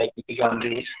 pigeon like pigeon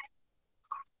grease.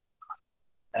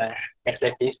 Next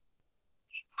slide, please.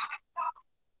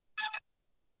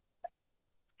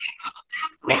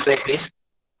 Next slide, please.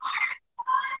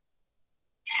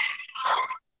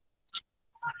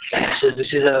 So this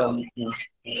is a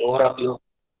overview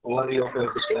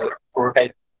of this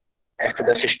prototype as to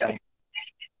the system.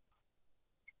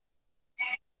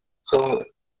 So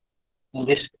in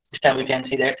this system, we can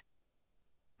see that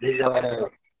this is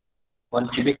our one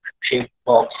cubic shaped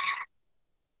box.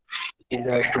 It is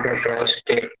a extruder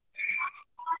state,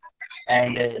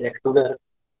 and the extruder,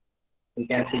 you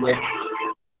can see that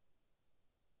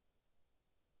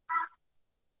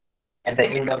at the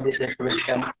end of this extruder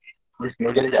system, this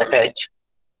nozzle is attached.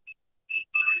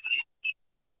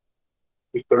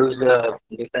 It produces the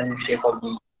different shape of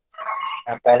the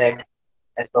pallet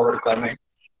as per our requirement.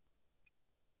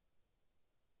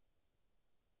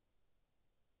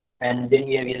 And then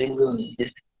we are using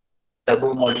this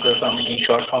turbo molecular pump, in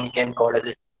short form can call as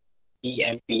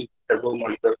EMP, turbo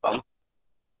molecular pump,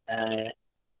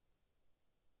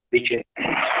 which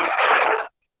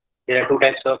there are two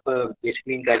types of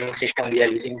basically in cryogenic system. We are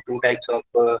using two types of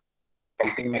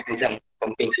pumping mechanism,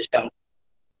 pumping system.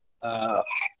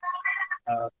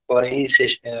 For any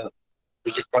system,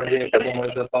 which is called a turbo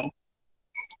molecular pump,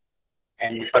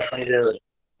 and the first one is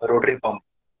a rotary pump.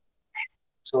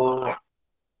 So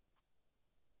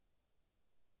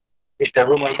this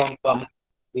turbo molecular pump,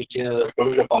 which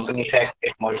produces a pumping effect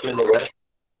at molecular level,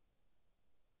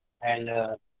 and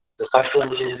the first one,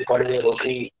 which is called a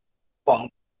rotary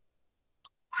pump,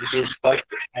 which is first,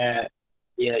 where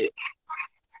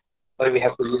we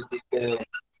have to use this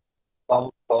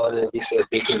pump for this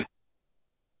baking.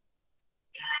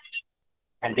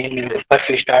 And then first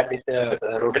we start with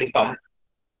rotary pump.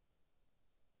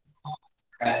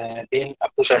 Then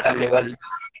up to certain level,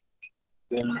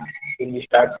 when we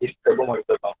start this turbo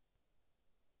molecular pump.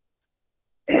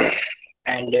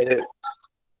 And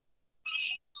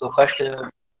so first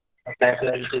cycle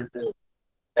is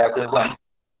cycle 1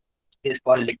 is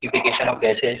for liquefaction of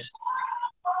gases,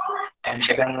 and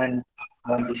second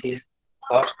one this is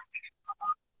for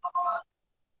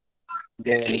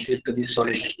the liquid to be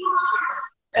solid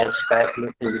as cycle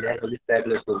 2, that is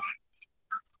cycle 2.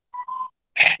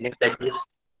 Next slide, please.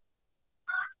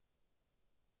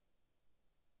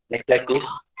 Next slide, please.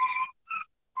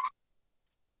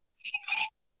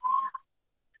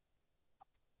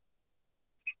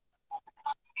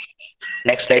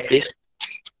 Next slide, please.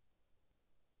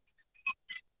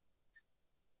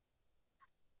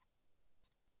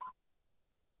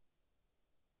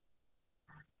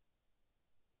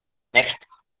 Next.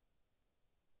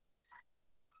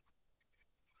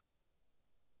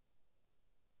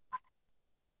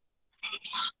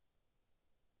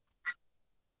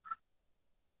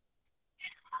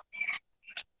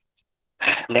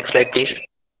 Next slide, please.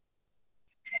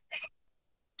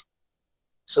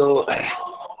 So,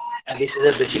 this is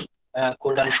a basic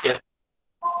cool down step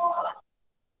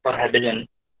for hydrogen.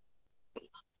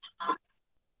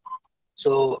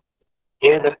 So,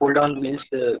 here the cool down means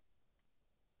to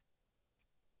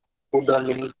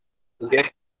get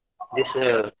this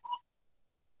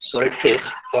solid phase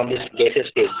from this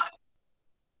gaseous phase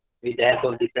with the help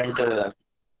of different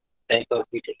type of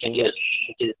heat exchangers,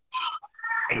 which is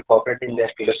incorporated in the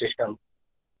extruder system.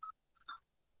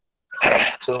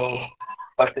 So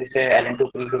first is a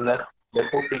Allen-2 precooler. The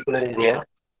two precooler is here.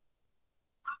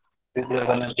 Precooler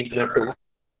 1 and precooler 2.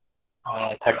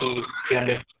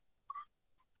 300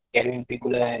 Kelvin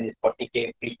precooler and 40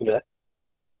 K precooler.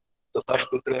 So first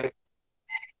precooler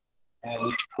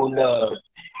which cool the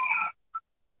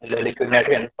liquid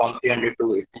nitrogen from 300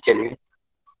 to 80 Kelvin.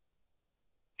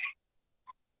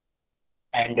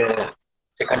 And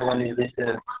second one is this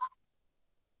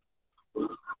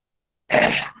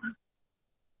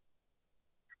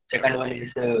Second one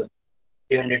is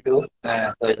 300 to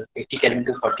 80 Kelvin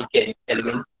to 40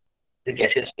 Kelvin, the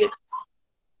gaseous phase.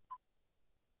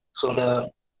 So the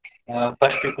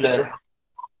first nuclear,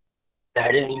 the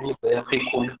hydrogen will be free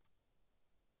cooled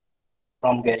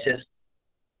from gases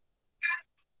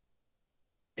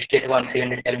state 1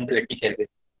 300 Kelvin to 80 Kelvin.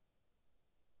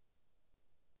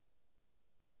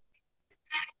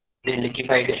 Then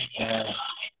liquefied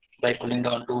by cooling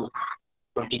down to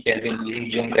 20 Kelvin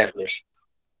using Young grapplers.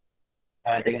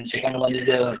 Then second one is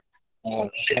the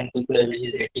second nuclear, which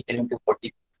is 80 Kelvin to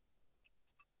 40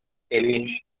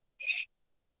 Kelvin.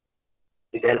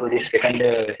 With the help of this second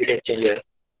heat exchanger.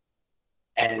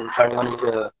 And third one is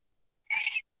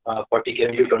 40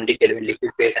 Kelvin to 20 Kelvin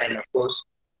liquid phase, and of course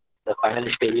the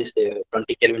final stage is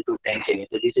 20 Kelvin to 10 Kelvin.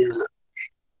 So this is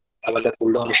about the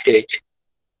cool down stage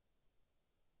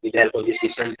with the help of this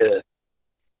different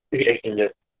heat exchanger.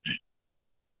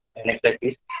 Next slide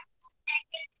please.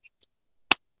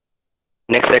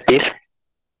 Next slide please.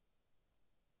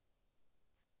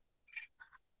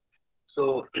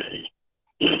 So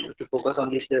to focus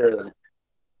on this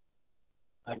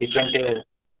different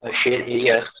share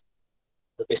areas,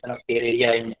 location of share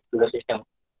area in solar system.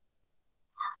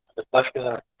 The first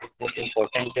most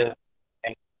important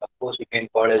and of course we can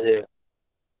call as a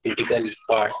critical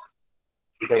part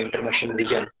is the intermission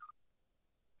region.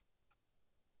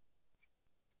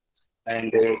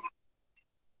 And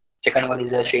second one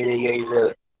is the share area is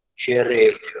a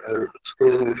share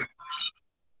screw,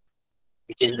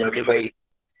 which is denoted by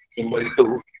symbol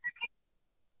 2.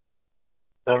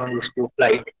 Third one is screw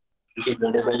flight, which is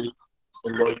denoted by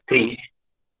symbol 3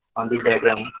 on this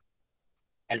diagram.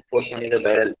 And fourth one is the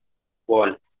barrel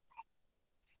wall.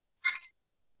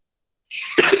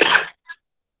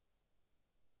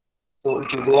 So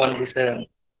if you go on this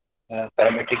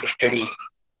parametric study,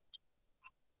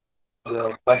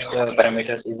 the first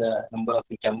parameters is the number of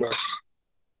chambers.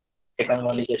 Second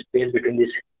one is the space between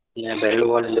this barrel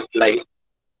wall and the flight.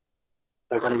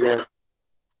 Third one is the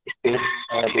space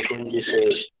between this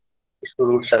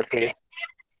screw surface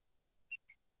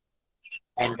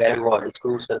and barrel wall.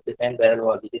 Screw surface and barrel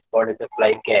wall, which is called as the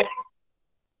flight gap.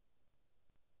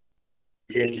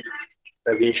 Then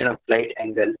variation of flight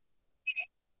angle,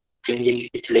 changing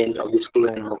its length of the screw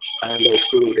and the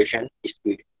screw rotation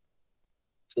speed.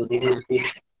 So these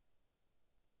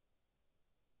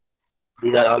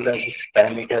are all the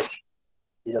parameters.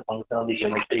 These are function of the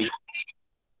geometry.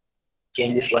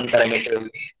 Change this one parameter,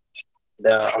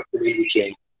 the output will be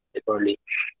changed accordingly.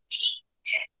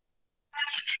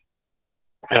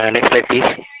 Next slide, please.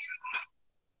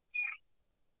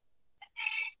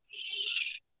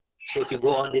 So if you go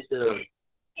on this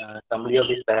summary of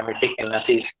this parametric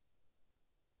analysis,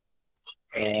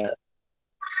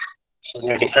 so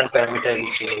there are different parameters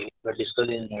which were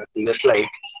discussed in the previous slide.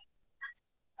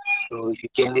 So if you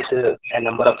change this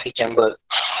number of C chambers,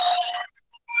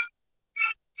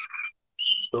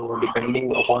 so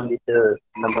depending upon this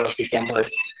number of C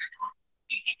chambers,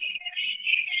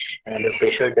 and the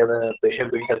pressure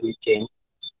build-up will change.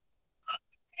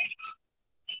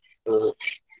 So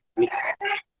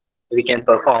we can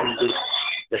perform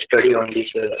the study on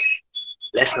this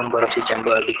less number of C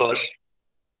chamber, because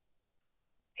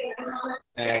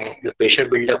the pressure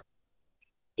build-up,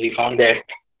 we found that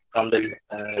from the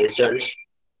results,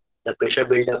 the pressure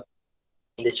build-up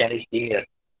in the channel is linear.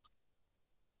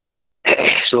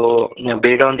 So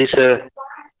based on this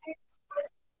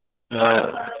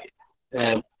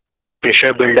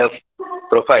pressure build-up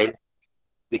profile,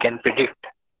 we can predict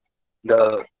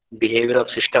the behavior of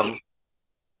system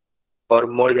for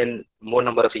more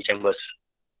number of C chambers.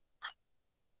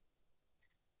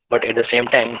 But at the same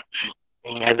time,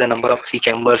 as the number of C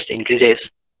chambers increases,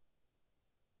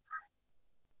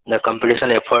 the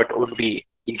computational effort would be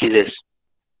increases.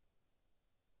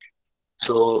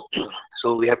 So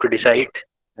we have to decide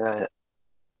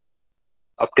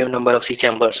optimum number of C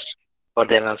chambers for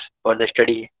the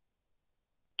study,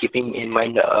 keeping in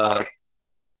mind our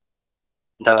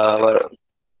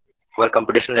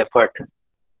computational effort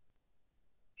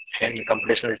and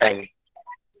computational time.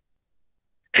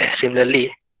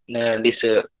 Similarly,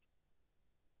 the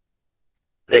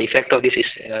effect of this is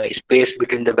space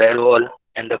between the barrel wall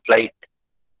and the flight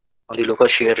on the local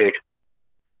shear rate.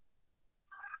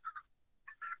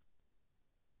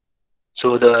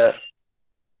 So the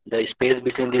space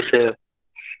between this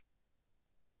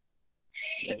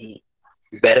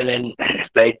barrel and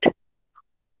flight,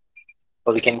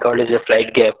 or we can call it the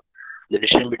flight gap, the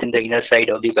distance between the inner side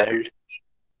of the barrel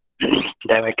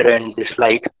diameter and this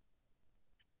flight,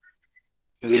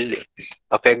 will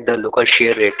affect the local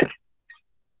shear rate.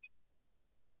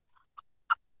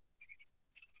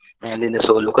 and then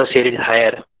so local share is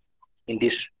higher in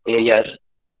these areas,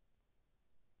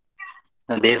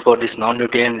 and therefore this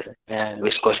non-Newtonian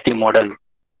viscosity model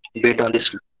based on this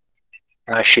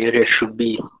shear rate should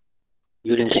be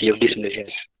used in CFD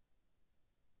simulations.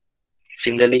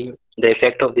 Similarly, the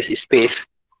effect of this space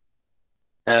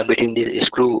between the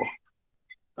screw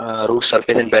root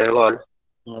surface and barrel wall,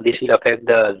 this will affect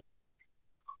the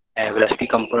velocity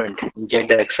component in z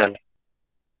direction,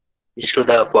 is to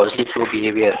the positive flow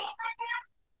behavior.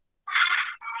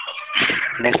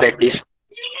 Next slide, please.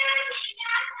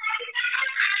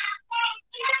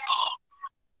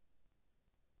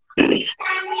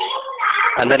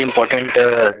 Another important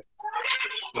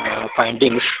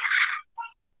findings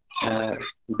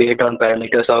based on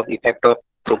parameters of effect of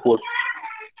throughput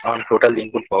on total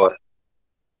input power.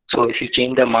 So if you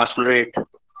change the mass flow rate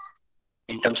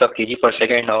in terms of kg per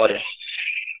second or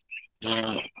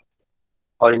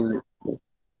in,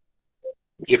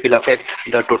 it will affect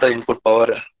the total input power.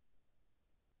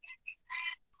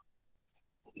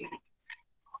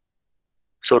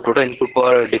 So total input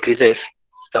power decreases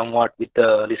somewhat with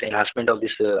this enhancement of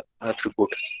this throughput.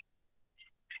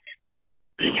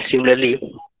 Similarly,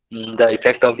 the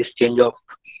effect of this change of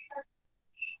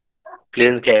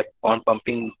clearance gap on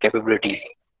pumping capability.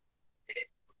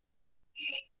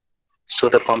 So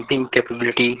the pumping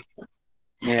capability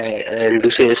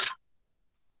reduces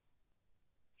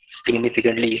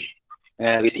significantly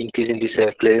with increase in this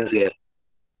clearance gap.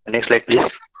 Next slide,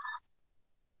 please.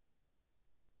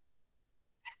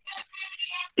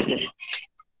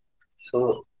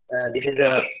 So this is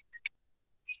a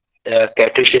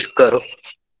characteristic curve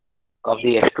of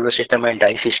the extruder system and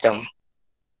die system.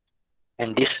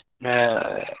 And this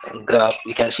graph,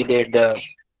 you can see that the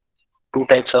two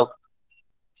types of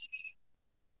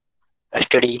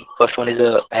study. First one is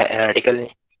a analytical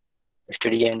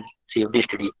study and CFD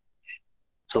study.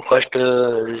 So first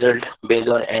result based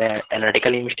on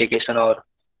analytical investigation or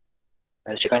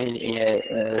second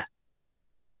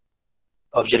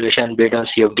observation based on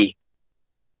CFD.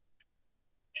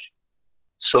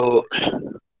 So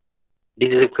this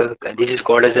is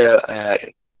called as a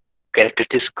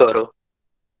characteristic curve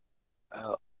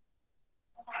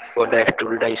for the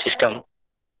extruder die system.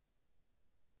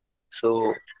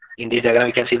 So in this diagram,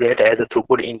 you can see that as the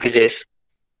throughput increases,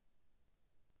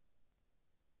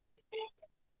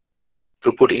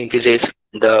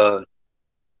 the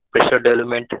pressure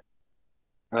development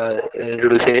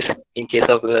reduces in case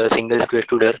of single screw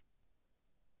extruder.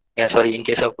 In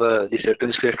case of this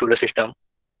twin screw extruder system.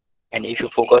 And if you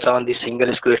focus on the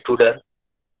single screw extruder,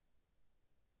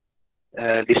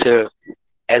 as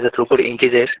the throughput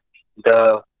increases,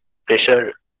 the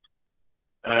pressure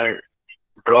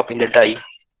drop in the die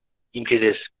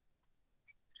increases.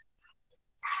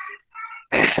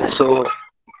 So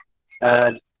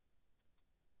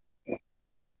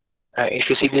if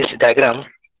you see this diagram,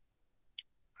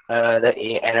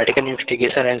 the analytical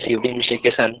investigation and CFD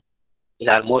investigation is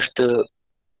almost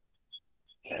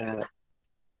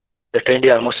the trend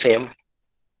is almost same,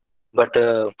 but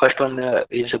first one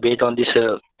is based on this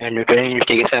Newtonian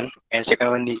investigation, and second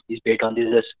one is based on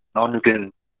this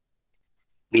non-Newtonian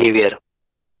behavior.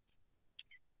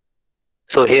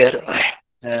 So here,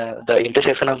 the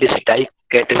intersection of this die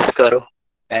characteristic curve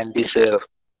and this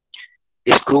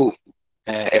screw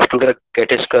extruder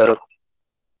characteristic curve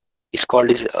is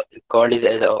called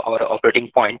as our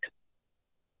operating point.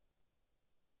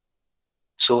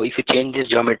 So if you change this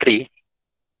geometry,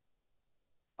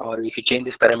 or if you change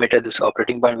this parameter, this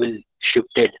operating point will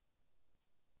shifted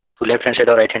to left hand side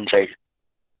or right hand side.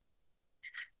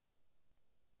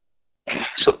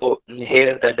 So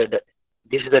here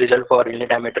this is the result for inlet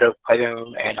diameter of 5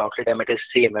 mm and outlet diameter is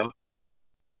 3 mm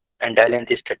and die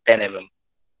length is 10 mm.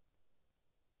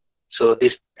 So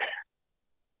this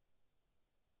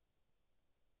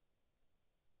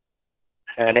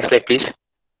next slide, please.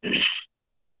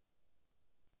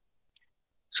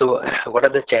 So what are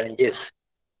the challenges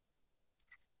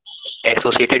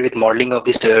associated with modeling of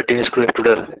this twin screw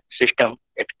extruder system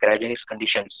at cryogenic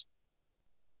conditions?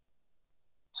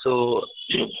 So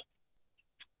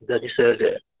this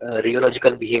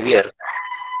rheological behavior,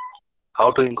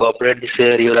 how to incorporate this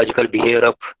rheological behavior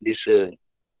of this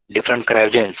different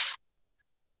cryogens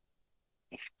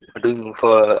doing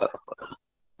for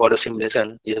the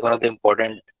simulation is one of the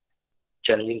important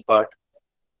challenging part.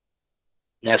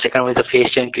 Now, second one is the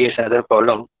phase change creates another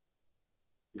problem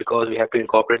because we have to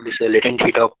incorporate this latent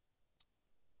heat of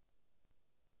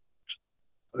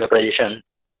vaporization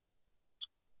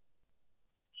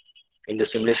in the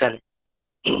simulation.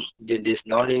 This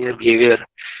nonlinear behavior,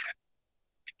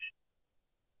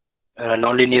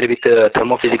 nonlinear with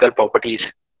thermophysical properties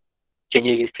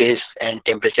changing in phase and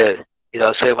temperature is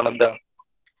also one of the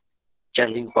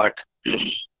challenging part.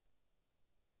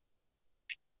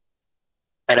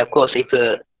 And of course, if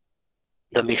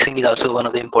the mixing is also one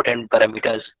of the important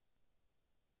parameters,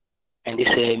 and this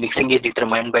mixing is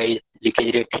determined by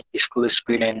leakage rate, screw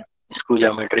speed, and screw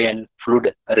geometry and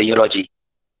fluid rheology.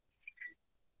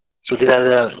 So these are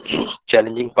the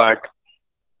challenging part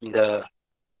in the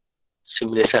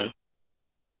simulation.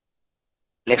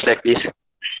 Next slide, please.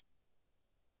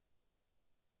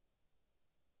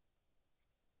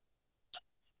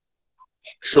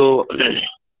 So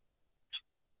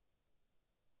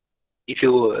if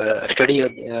you study,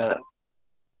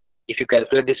 if you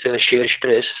calculate this shear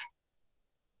stress,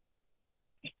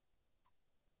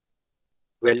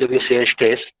 value of the shear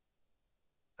stress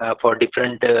for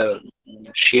different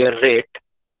shear rate,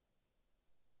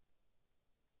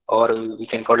 or we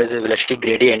can call it a velocity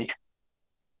gradient.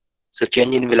 So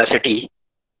change in velocity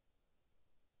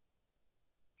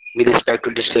with respect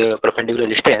to this perpendicular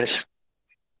distance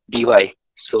dy.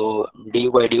 So dy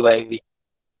dy,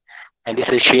 and this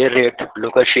is shear rate,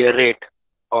 local shear rate,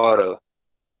 or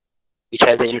which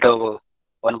has the unit of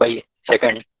 1 by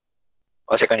second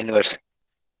or second inverse.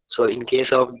 So in case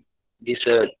of this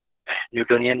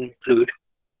Newtonian fluid,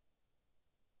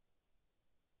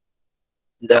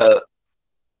 the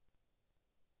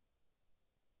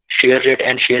shear rate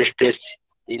and shear stress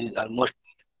is almost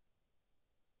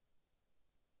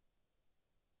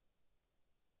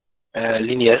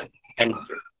linear, and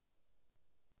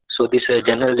so this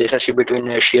general relationship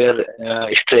between shear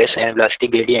stress and velocity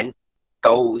gradient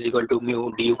tau is equal to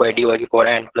mu du by dy to power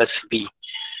n plus b.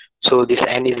 So this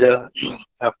n is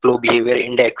a flow behavior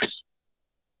index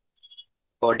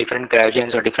for different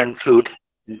cryogens or different fluid.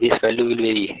 This value will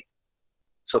vary.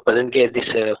 So present case, this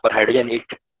for hydrogen it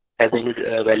has a unit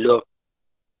value of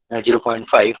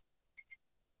 0.5.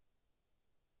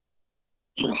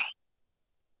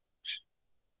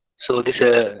 So this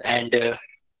and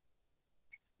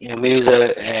mu is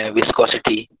the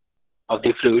viscosity of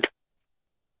the fluid,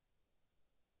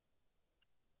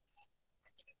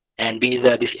 and b is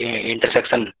this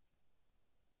intersection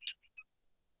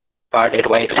part at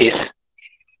y-axis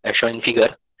as shown in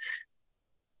figure.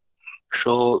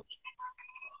 So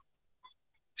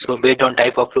based on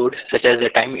type of fluid, such as the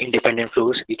time-independent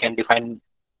fluids, we can define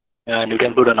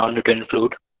Newton fluid or non-Newton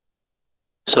fluid.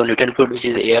 So Newton fluid, which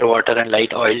is air, water, and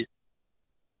light oil,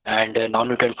 and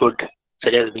non-Newton fluid,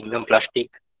 such as Bingham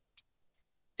plastic,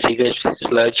 sewage,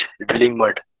 sludge, drilling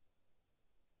mud.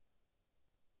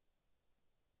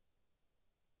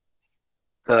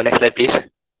 Next slide, please.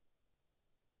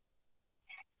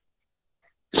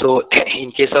 So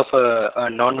in case of a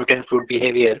non-Newton fluid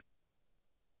behavior,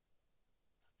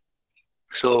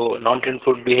 so non-Newton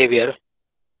fluid behavior,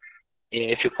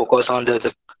 if you focus on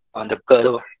the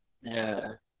curve,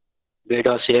 based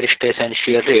on shear stress and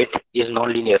shear rate is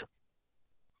non-linear.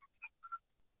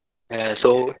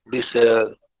 So this,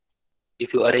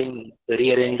 if you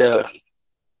rearrange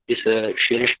this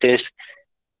shear stress,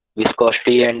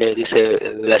 viscosity, and this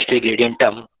velocity gradient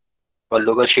term for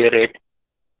local shear rate,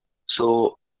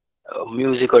 so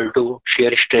mu is equal to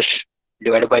shear stress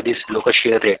divided by this local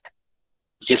shear rate,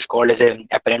 which is called as an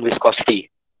apparent viscosity,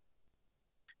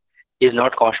 is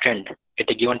not constant at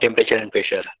a given temperature and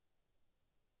pressure,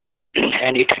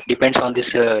 and it depends on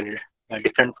this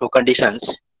different flow conditions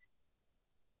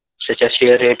such as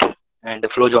shear rate and the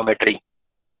flow geometry,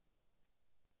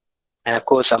 and of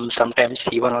course sometimes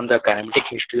even on the kinematic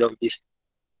history of this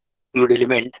fluid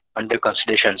element under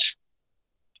considerations.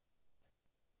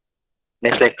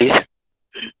 Next slide, please.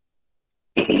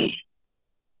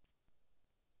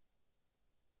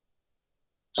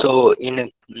 So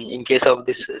in case of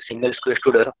this single screw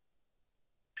extruder,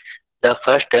 the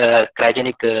first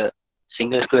cryogenic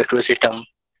single screw extruder system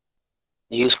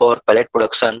used for pellet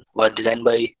production was designed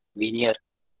by Verma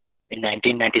in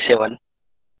 1997.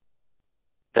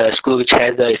 The screw, which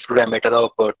has the screw diameter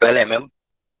of 12 mm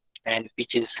and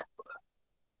pitch is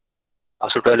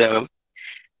also 12 mm,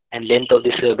 and length of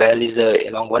this barrel is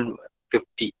along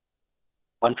 150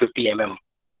 mm,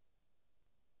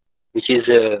 which is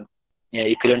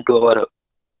equivalent to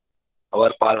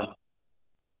our palm.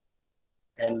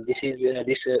 And this is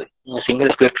single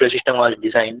screw extruder system was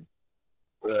designed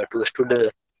to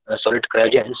extrude solid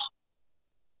cryogens,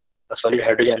 solid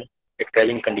hydrogen at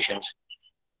cryogenic conditions.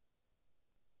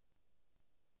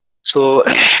 So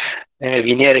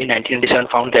Verma in 1997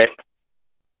 found that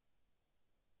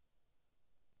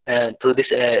through this,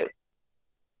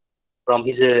 from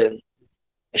his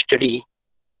study,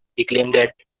 he claimed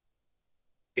that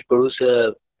it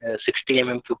produces 60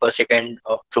 mm cube per second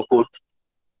of throughput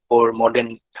for more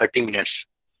than 30 minutes.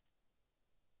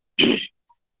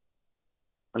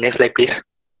 Next slide, please.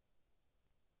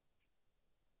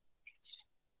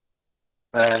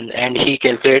 And he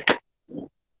calculate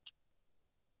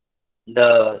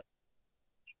the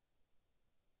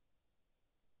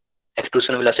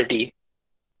extrusion velocity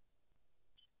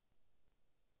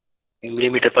in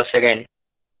millimeter per second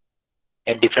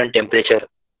at different temperature.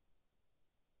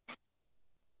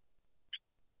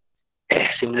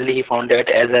 Similarly, he found that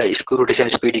as the screw rotation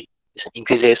speed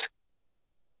increases,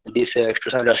 this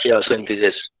extrusion velocity also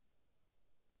increases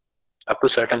up to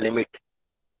certain limit.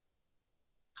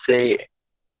 Say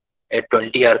at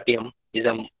 20 rpm is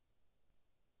a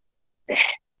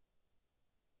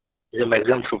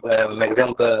maximum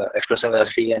extrusion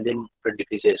velocity, and then it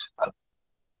decreases.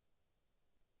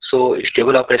 So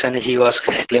stable operation, he was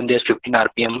claimed as 15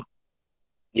 rpm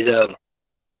is a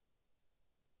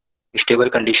stable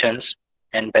conditions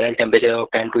and parallel temperature of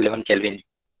 10 to 11 Kelvin.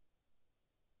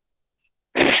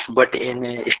 But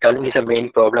in stalling is a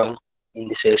main problem in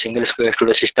this single screw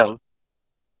extruder system,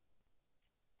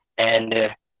 and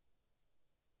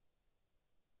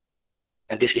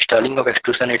this stalling of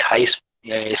extrusion at high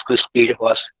screw speed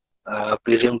was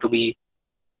presumed to be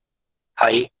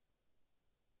high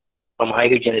from high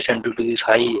heat generation due to this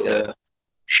high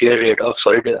shear rate of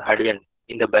solid hydrogen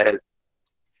in the barrel,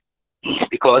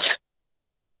 because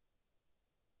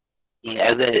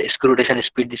as the screw rotation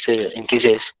speed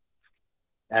increases,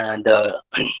 and the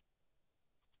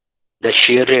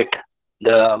shear rate,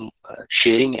 the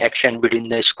shearing action between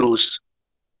the screws,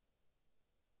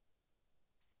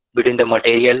 between the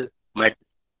material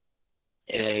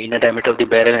inner diameter of the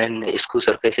barrel and screw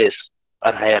surfaces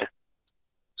are higher.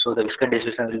 So the viscous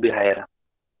dissolution will be higher,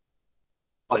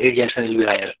 or heat generation will be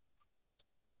higher.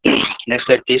 Next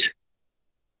slide, please.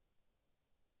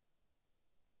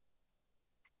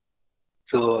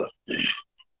 So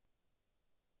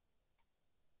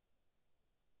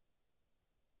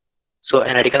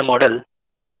analytical model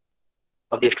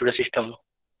of the extruder system.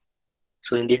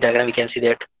 So in this diagram, we can see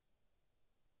that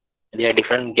there are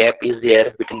different gap is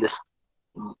there between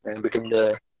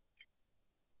the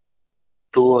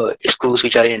two screws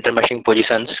which are in intermeshing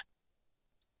positions,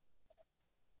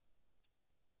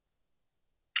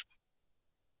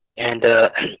 and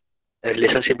the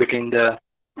relationship between the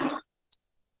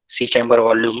C chamber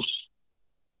volume,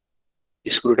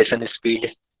 screw rotation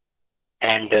speed,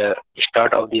 and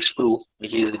start of the screw,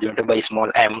 which is denoted by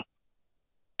small m,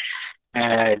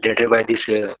 denoted by this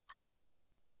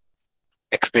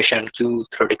expression Q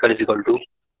theoretical is equal to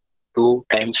 2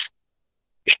 times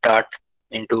start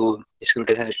into screw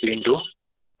rotation speed into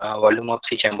volume of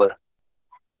C chamber.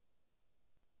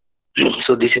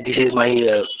 So this is my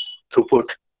throughput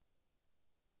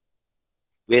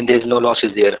when there is no loss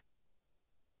is there.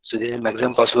 So this is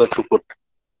maximum possible throughput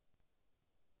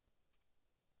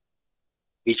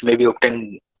which may be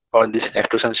obtained for this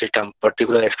extrusion system,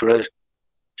 particular extruder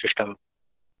system.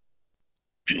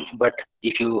 But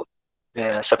if you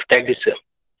subtract this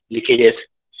leakages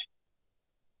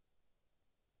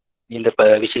in the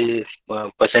which is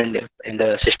percent in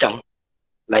the system,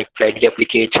 like flight gap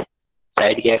leakage,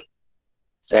 side gap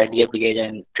leakage,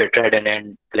 and tetrahedron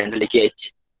and cylinder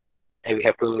leakage, and we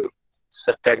have to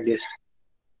subtract this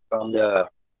from the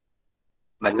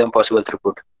maximum possible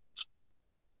throughput.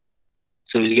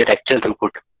 So we'll get actual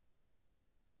throughput,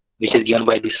 which is given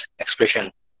by this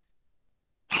expression.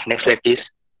 Next slide, please.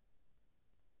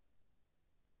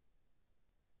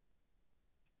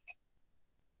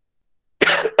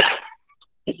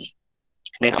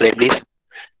 Next slide, please.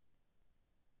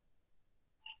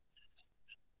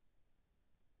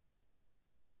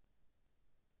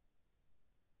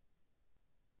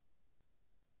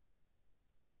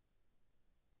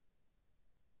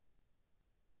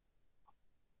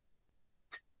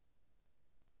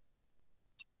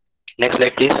 Next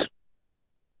slide, please.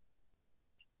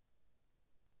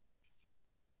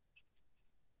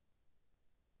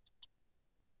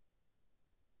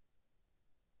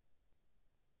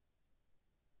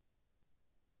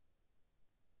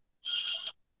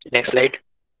 Next slide.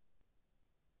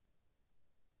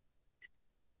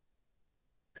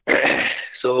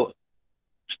 So,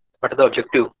 what is the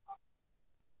objective?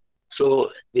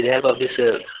 So, with the help of this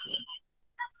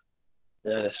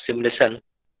simulation,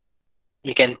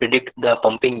 we can predict the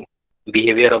pumping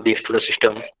behavior of the extruder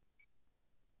system,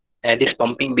 and this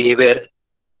pumping behavior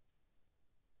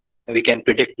we can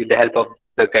predict with the help of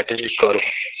the characteristic curve,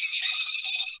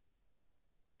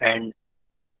 and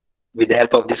with the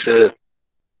help of this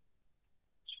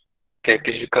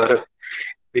characteristic curve,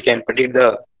 we can predict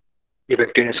the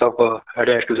effectiveness of a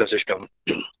hydrogen extrusion system.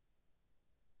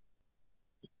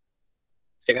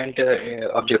 second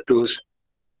objectives,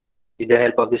 with the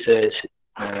help of this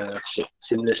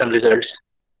simulation results,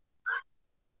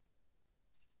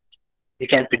 we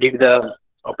can predict the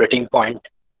operating point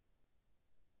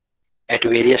at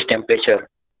various temperature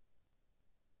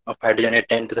of hydrogen at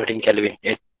 10 to 13 Kelvin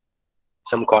at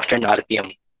some constant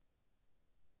RPM.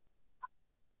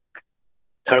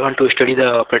 Third one, to study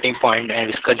the operating point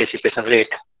and viscous dissipation rate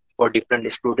for different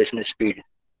extrusion speed,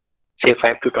 say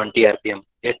 5 to 20 RPM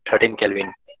at 13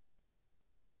 Kelvin.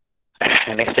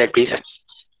 Next slide, please.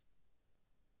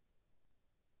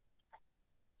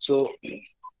 So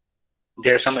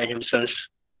there are some assumptions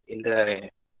in the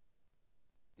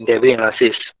every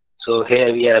analysis. So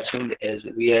here we are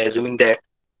assuming that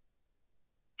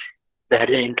the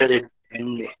hydrogen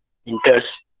enters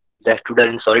the extruder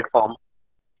in solid form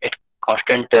at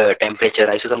constant temperature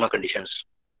isothermal conditions,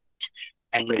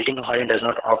 and melting of hydrogen does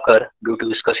not occur due to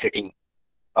viscous heating,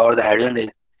 or the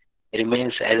hydrogen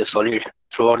remains as a solid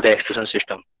throughout the extrusion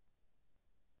system.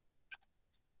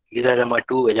 These are my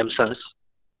two assumptions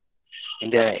in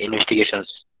the investigations.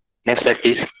 Next slide,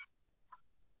 please.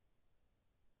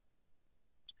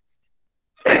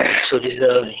 So this is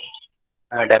the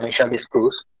dimension of the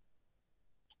screws,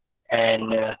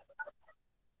 and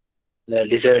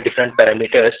these are different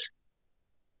parameters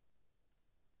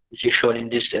which is shown in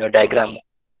this diagram,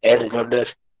 as not the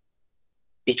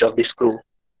pitch of the screw,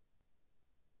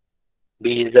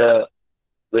 B is the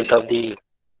width of the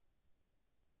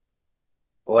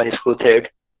one screw thread,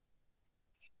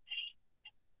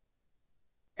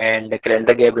 and the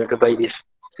calendar gap denoted by this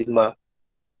sigma.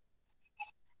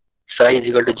 Psi is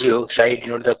equal to 0. Psi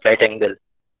denotes the flight angle.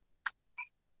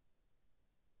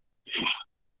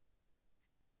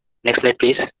 Next slide,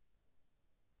 please.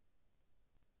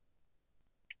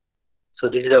 So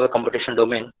this is our computation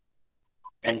domain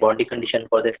and boundary condition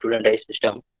for the student dice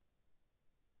system.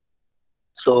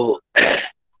 So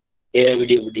here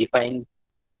we define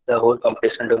the whole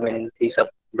computation domain in three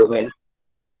subdomains: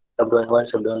 subdomain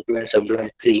 1, subdomain 2, and subdomain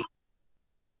 3.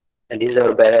 And this is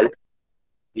our barrel,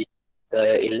 with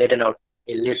the inlet and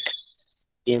inlet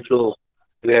inflow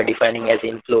we are defining as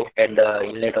inflow at the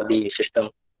inlet of the system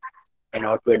and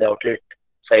outward the outlet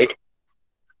side.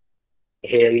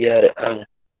 Here we are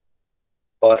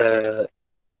for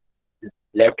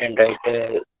left and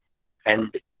right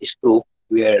hand screw,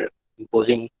 we are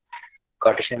imposing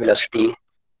Cartesian velocity.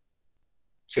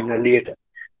 Similarly, at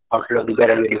outlet of the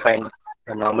barrel, we define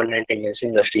the normal and tangential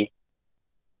velocity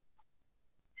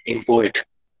imposed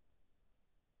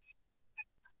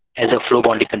as a flow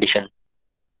boundary condition.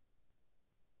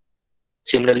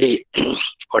 Similarly,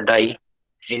 for die,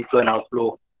 inflow and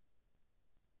outflow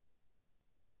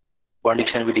boundary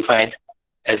condition we define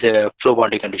as a flow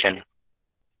boundary condition.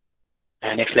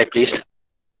 Next slide, please.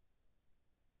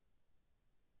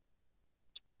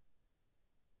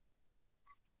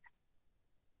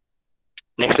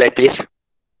 Next slide, please.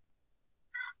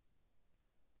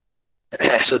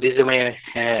 So this is my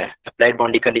applied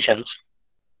boundary conditions.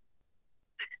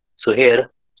 So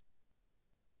here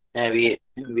we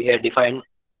have defined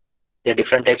the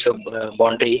different types of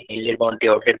boundary: inlet boundary,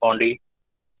 outlet boundary,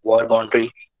 wall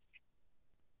boundary.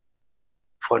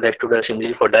 For the extruder,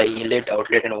 similarly for die, inlet,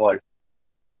 outlet, and wall.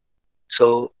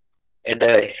 So at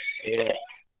the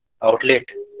outlet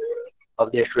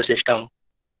of the extruder system,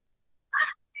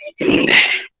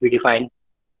 we define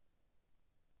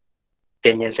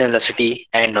tangential velocity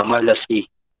and normal velocity.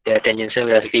 There are tangential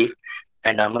velocity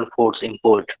and normal force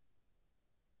imposed.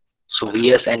 So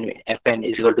Vs and Fn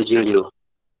is equal to 0, 0.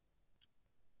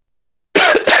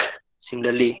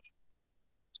 Similarly,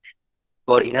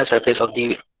 for inner surface of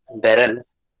the barrel,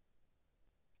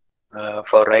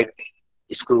 for right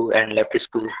screw and left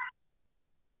screw,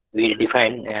 we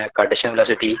define Cartesian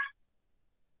velocity,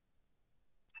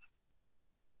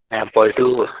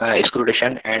 positive screw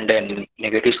rotation and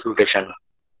negative screw rotation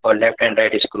for left and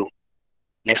right screw.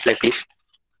 Next slide, please.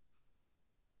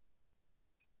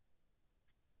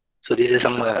 So this is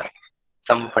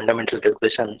some fundamental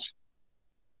calculations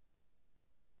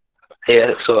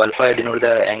here. So alpha denotes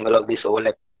the angle of this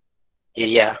overlap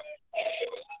area.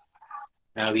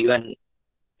 V1,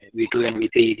 V2, and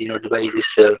V3 denoted by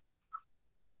this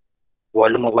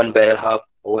volume of one barrel half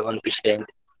over one pitch length,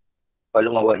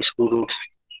 volume of one screw roots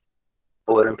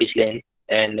over one pitch length,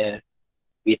 and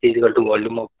V3 is equal to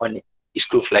volume of one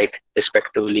screw flight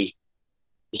respectively,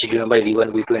 which is given by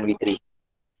V1, V2, and V3.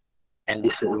 And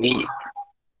this V,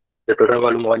 the total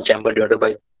volume of one chamber divided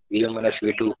by V1 minus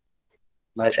V2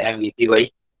 minus M V3 by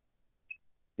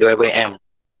divided by M.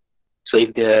 So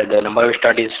if the number of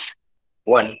start is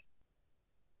 1,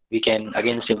 we can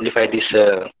again simplify this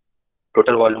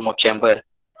total volume of chamber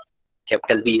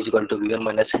capital V is equal to V1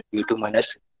 minus V2 minus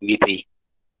V3.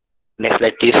 Next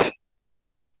slide, please.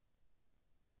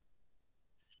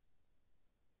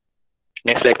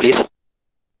 Next slide, please.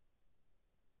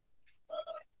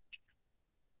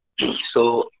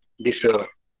 So this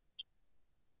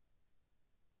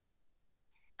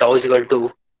tau is equal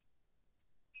to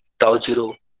tau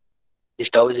 0. This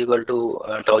tau is equal to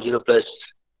tau 0 plus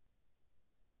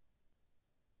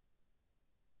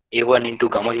A1 into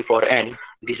gamma e power n.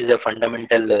 This is a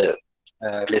fundamental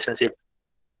relationship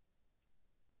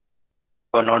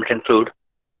for non-return fluid,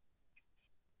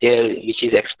 there which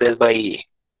is expressed by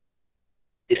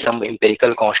some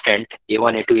empirical constant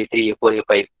A1, A2, A3, A4,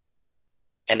 A5,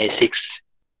 and A6.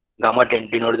 Gamma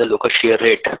denote the local shear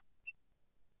rate,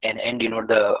 and n denote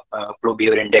the flow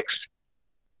behavior index.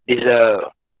 This is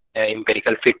a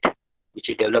empirical fit which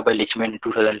is developed by Lichman in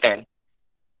 2010.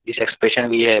 This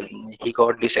expression he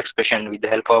got this expression with the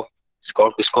help of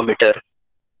Scott viscometer.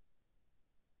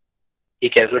 He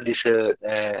calculated this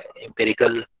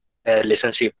empirical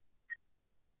relationship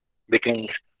between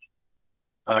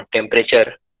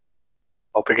temperature,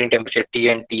 operating temperature T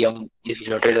and Tm is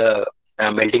denoted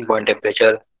melting point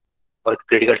temperature or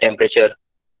critical temperature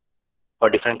for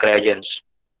different cryogens.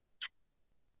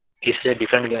 This is a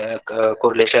different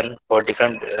correlation for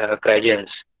different cryogens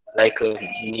like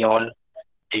neon,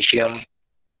 tritium,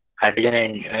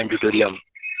 hydrogen, and deuterium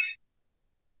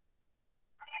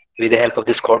with the help of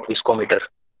the Scott viscometer.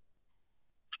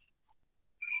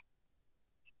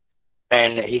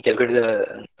 And he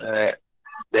calculated the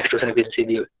extrusion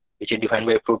efficiency, which is defined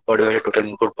by fluid power divided by total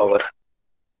input power.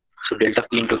 So delta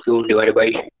P into Q divided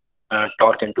by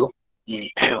torque into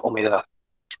omega.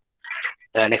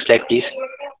 Next slide, please.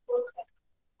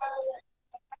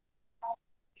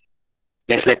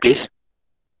 Next slide, please.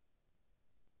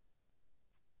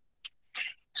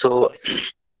 So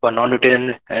for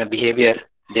non-Newtonian behavior,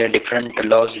 there are different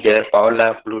laws. There are power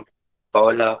law, fluid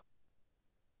power law,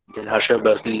 then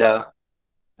Herschel-Berkeley law,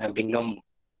 Bingham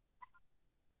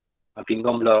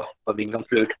law for Bingham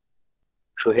fluid.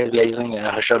 So here we are using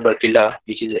Herschel-Berkeley law,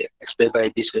 which is expressed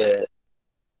by this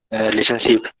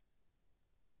relationship.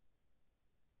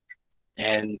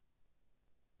 And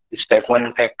this fact 1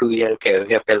 and fact 2 we have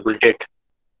calculated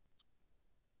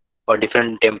for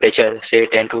different temperatures, say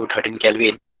 10 to 13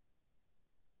 Kelvin.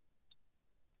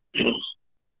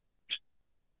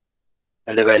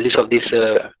 And the values of these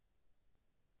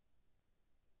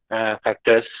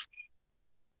factors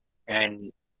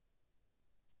and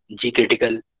G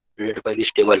critical related by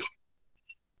this table.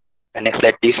 And next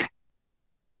slide, please.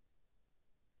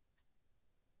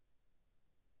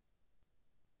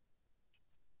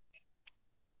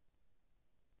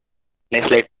 Next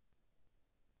slide.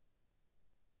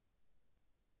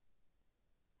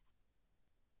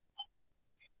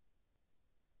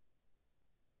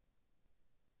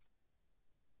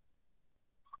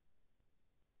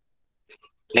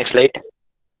 Next slide.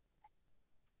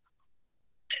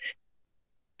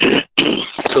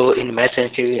 So in mass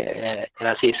sensitivity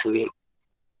analysis,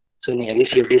 so in every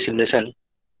CFD simulation,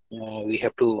 we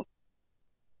have to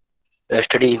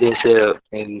study this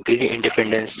grid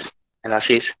independence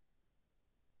analysis.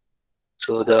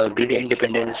 So the grid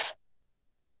independence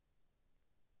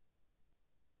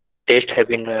tests have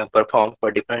been performed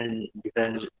for different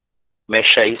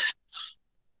mesh size.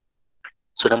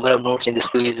 So number of nodes in this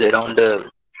queue is around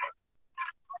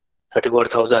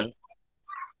 34,000,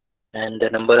 and the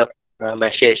number of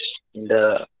meshes in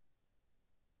the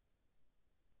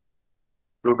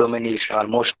blue domain is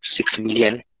almost 6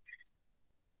 million.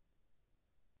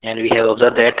 And we have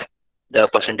observed that the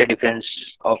percentage difference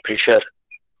of pressure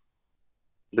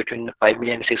between 5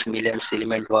 million and 6 million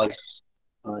element was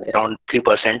around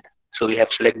 3%. So we have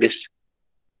selected this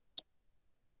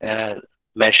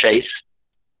mesh size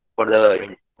for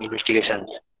the investigations.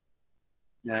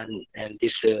 And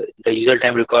this the usual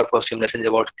time required for simulation is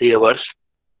about 3 hours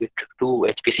with 2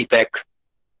 HPC pack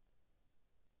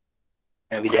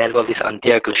and with the help of this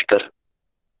Anthea cluster.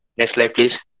 Next slide,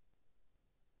 please.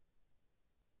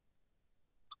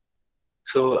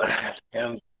 So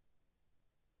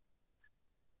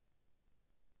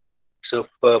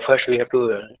first we have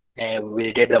to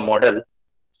validate the model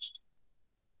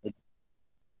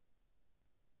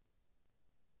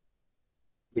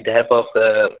with the help of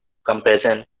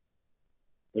comparison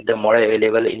with the model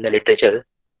available in the literature.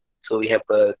 So we have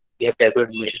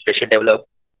calculated pressure developed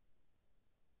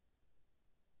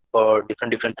for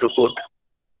different throughput.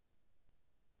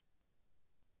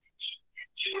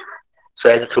 So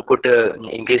as the throughput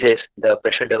increases, the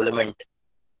pressure development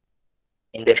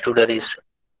in the extruder is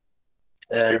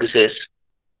reduces.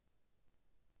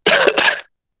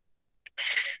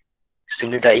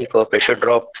 extremely die for pressure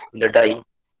drop in the die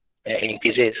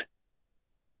increases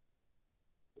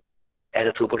as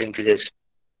the throughput increases.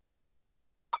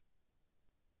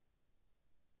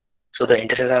 So the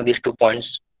intersection of these 2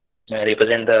 points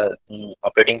represent the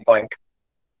operating point.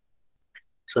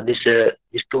 So these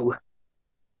two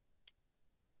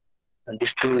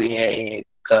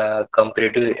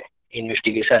comparative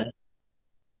investigation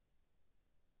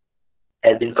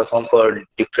has been performed for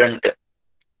different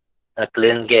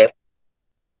clearance gap.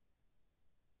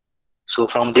 So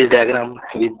from this diagram,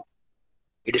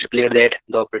 it is clear that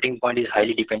the operating point is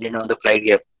highly dependent on the flight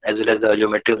gap as well as the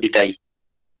geometry of the die.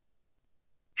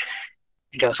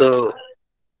 It also,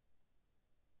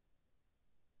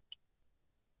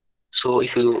 so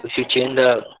if you change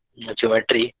the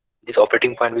geometry, this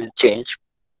operating point will change.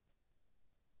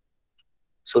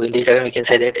 So in this diagram, we can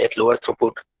say that at lower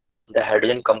throughput, the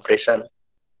hydrogen compression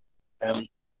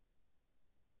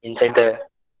inside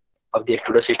of the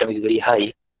extruder system is very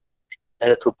high.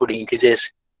 As the throughput increases,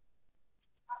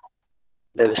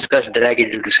 the viscous drag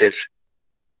it reduces.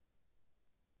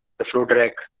 The flow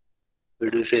drag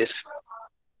reduces.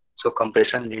 So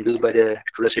compression induced by the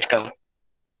extruder system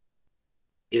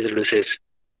is reduces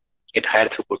at higher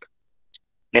throughput.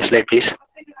 Next slide, please.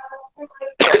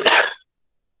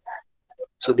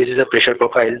 So this is a pressure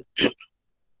profile.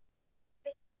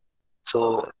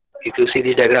 So if you see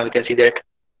this diagram, you can see that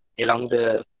along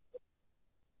the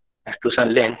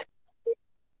extrusion length,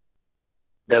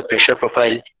 the pressure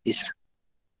profile is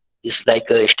like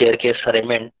a staircase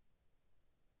arrangement.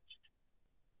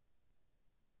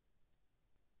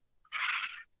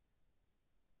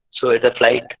 So at the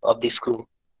flight of the screw,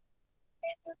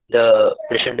 the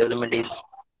pressure development is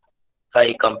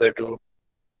high compared to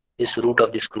this root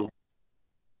of the screw.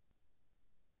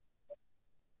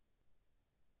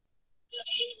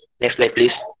 Next slide,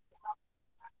 please.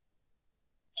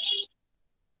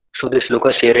 So this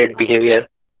local shear rate behavior.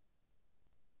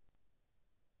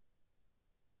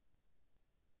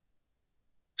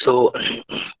 So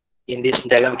in this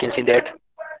diagram, you can see that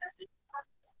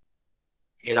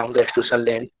along the extrusion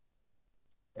length,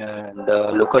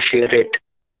 the local shear rate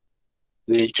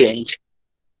will change,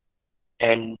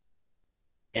 and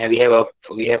we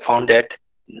have found that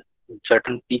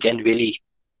certain peak and valley,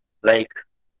 like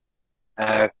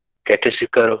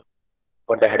characteristic curve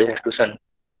for the hydrogen extrusion.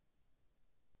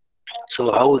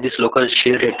 So how this local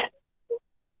shear rate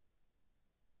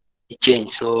change?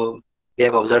 So we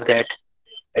have observed that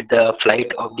at the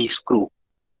flight of the screw,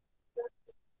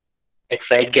 at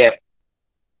flight gap,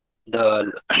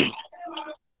 the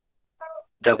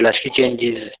velocity change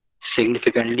is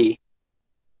significantly,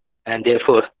 and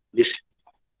therefore this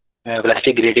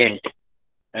velocity gradient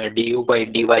du by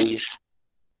dy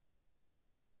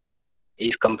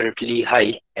is comparatively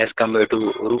high as compared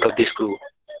to root of the screw.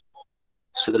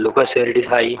 So the local shear rate is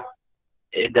high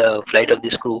at the flight of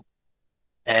the screw,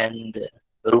 and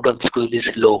the root of the screw is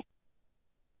low.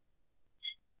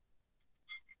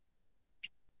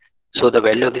 So the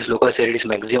value of this local shear rate is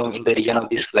maximum in the region of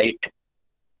this flight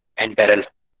and barrel.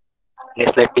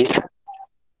 Next slide, please.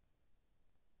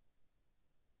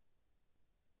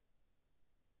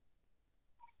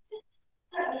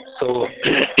 So,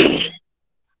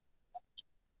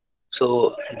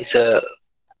 so this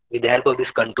with the help of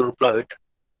this contour plot,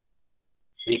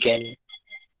 we can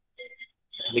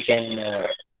see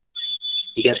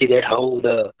that how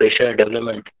the pressure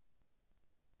development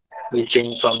will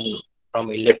change from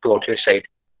inlet to outlet side.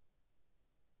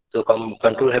 So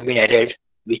contour have been added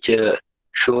which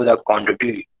show the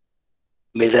quantity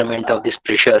measurement of this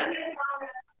pressure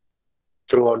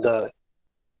throughout the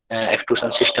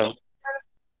extrusion system.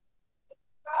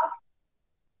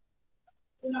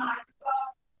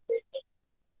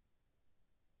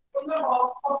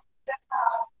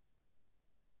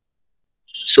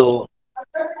 So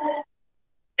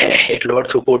at lower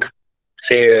throughput,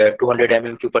 say 200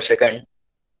 mm³ per second,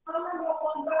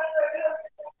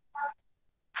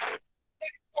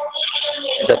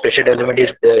 the pressure development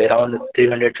is around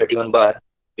 331 bar,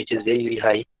 which is very, very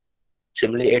high.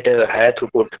 Similarly, at a higher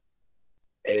throughput,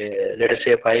 let us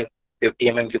say 550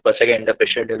 mm³ per second, the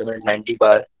pressure development 90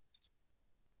 bar.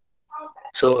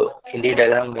 So in the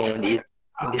diagram, in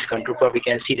this contour plot, we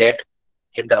can see that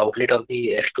at the outlet of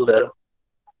the extruder,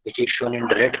 which is shown in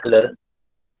the red color,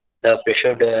 the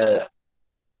pressure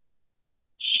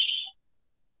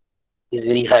is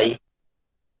very high,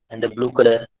 and the blue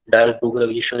color, dark blue color,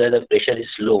 which shows that the pressure is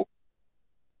low.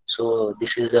 So this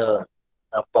is a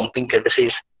pumping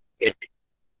characteristics.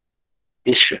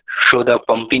 This show the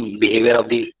pumping behavior of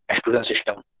the extrusion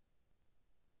system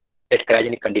at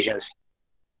cryogenic conditions.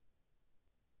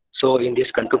 So in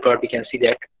this contour plot, we can see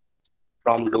that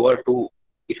from lower to,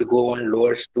 if you go on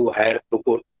lower to higher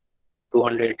throughput,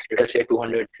 200, let us say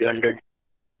 200, 300,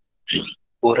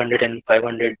 400 and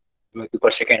 500 mmHg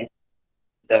per second,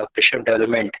 the pressure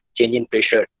development, change in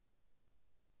pressure,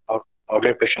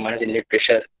 outlet pressure minus inlet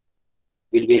pressure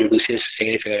will be reduces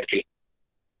significantly.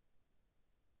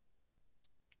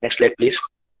 Next slide, please.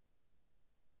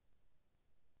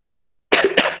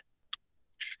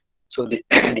 So this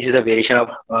is a variation of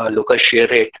local shear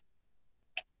rate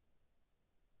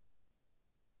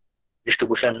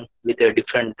distribution with a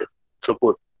different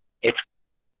throughput at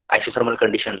isothermal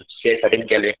conditions, say 13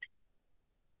 Kelvin.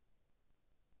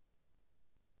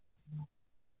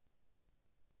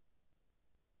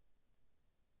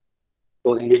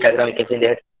 So in this diagram, you can see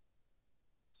that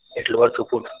at lower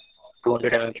throughput,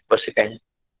 200 mmHg per second,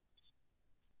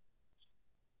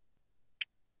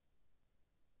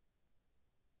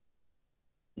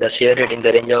 the shear rate in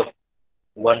the range of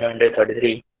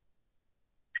 133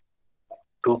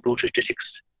 to 266,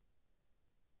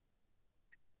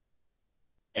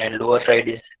 and lower side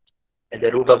is at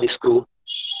the root of the screw,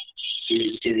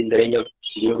 which is in the range of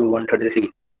 0 to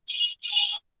 133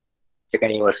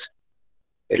 second inverse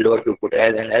at lower throughput.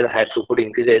 As higher throughput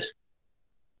increases,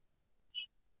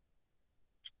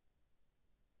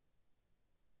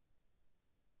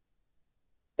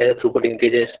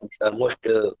 almost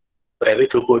for every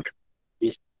throughput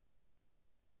is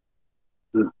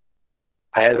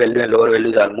higher value and lower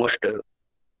values are almost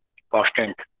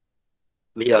constant.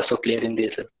 We are also clear in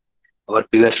this our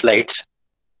previous slides,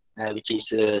 which is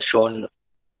shown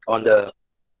on the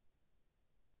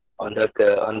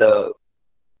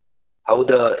how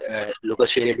the local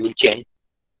shear rate will change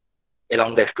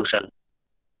along the extrusion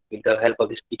with the help of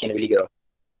this peak and valley graph.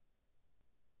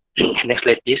 Next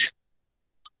slide, please.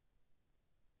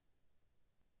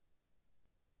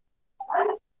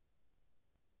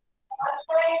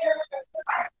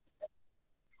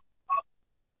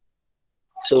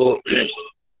 So this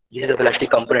is the velocity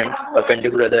component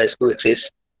perpendicular to the screw axis.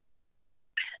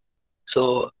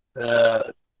 So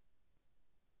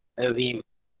we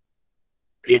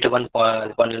create one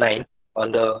line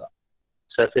on the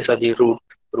surface of the root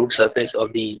surface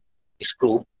of the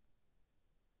screw,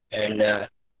 and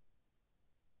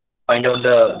find out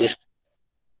this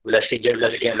velocity, z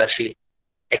velocity, and velocity,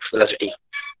 x velocity.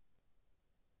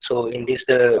 So in this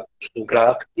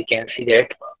graph, we can see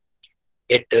that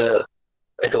at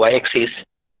the y-axis,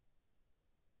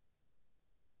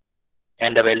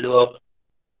 and the value of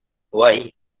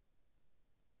y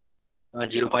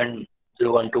 0.012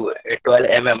 at 12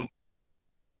 mm,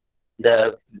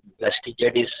 the velocity z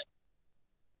is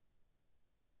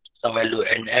some value,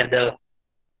 and at the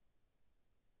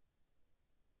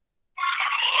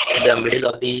middle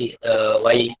of the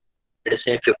y, let us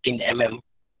say 15 mm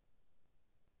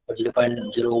or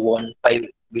 0.015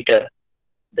 meter,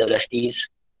 the velocity is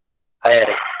higher,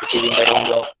 which is in the range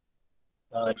of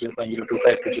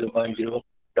 0.025 to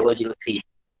 0.0003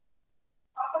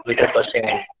 meter per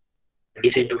second.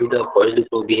 This is due to the positive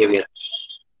flow behavior,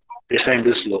 pressure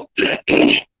induced flow.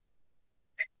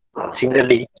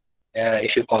 Similarly,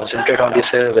 if you concentrate on this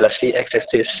velocity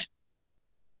x-axis,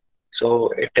 so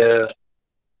at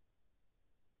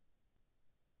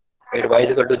y is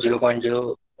equal to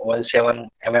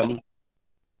 0.017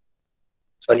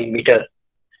 meter,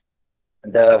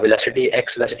 the velocity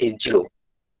x velocity is 0,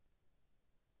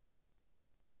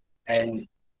 and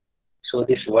so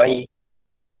this y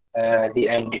and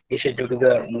this is due to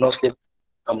the no slip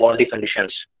boundary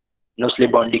conditions,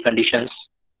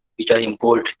 which are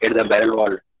imposed at the barrel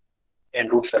wall and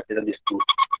root surface of the screw.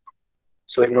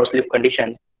 So in no slip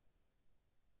condition,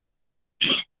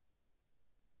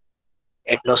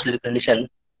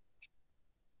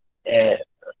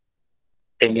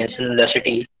 tangential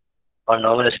velocity or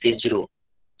normal velocity is 0.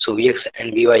 So Vx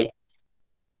and Vy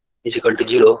is equal to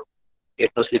 0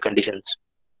 at no slip conditions.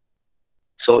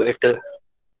 So at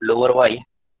lower y,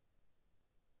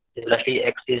 the velocity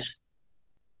x is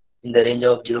in the range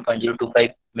of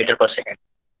 0.025 meter per second.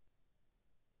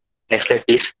 Next slide,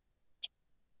 please.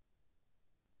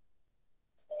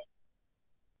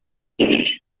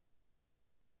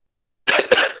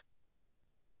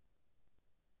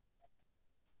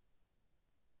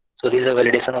 So this is a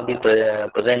validation of the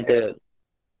present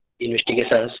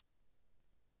investigations.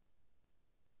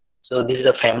 So this is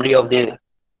a family of the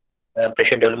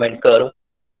pressure development curve,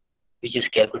 which is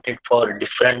calculated for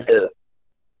different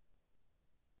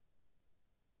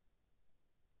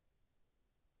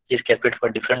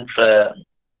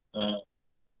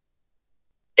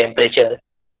temperature,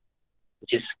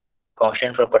 which is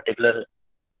constant for particular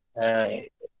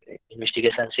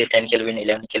investigation, say 10 Kelvin,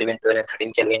 11 Kelvin, 12 and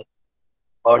 13 Kelvin.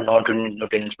 or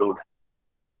non-Newtonian fluid.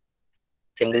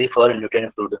 Similarly for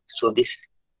Newtonian fluid. So this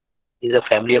is a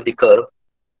family of the curve.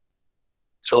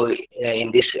 So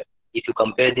in this, if you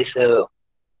compare this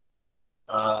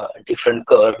different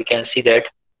curve, we can see that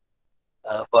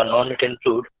for non-Newtonian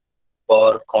fluid,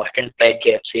 for constant plate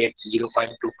gap, say at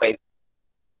 0.25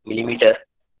 millimeter,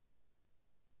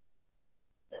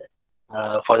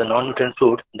 for the non-Newtonian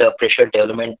fluid, the pressure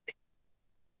development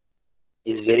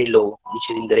is very low, which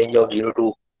is in the range of 0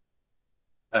 to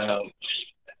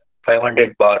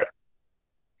 500 bar.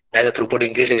 As the throughput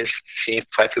increases, say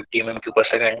 550 mm per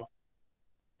second,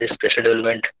 this pressure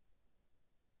development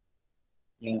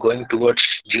going towards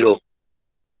zero,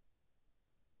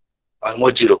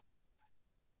 almost zero,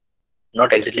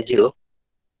 not exactly zero.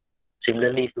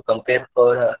 Similarly, if you compare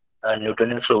for a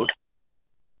Newtonian fluid,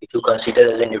 if you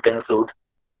consider as a Newtonian fluid,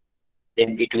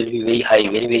 then it will be very high,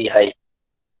 very, very high.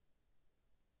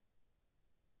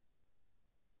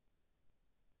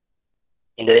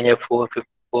 In the range of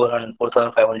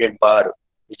 4,500 bar,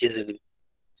 which is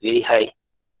very high.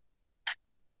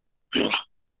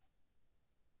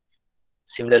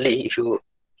 Similarly, if you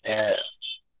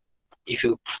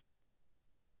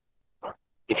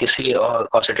see or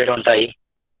concentrate on dye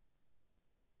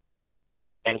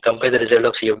and compare the result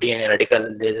of CFD and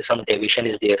analytical, there is some deviation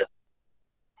is there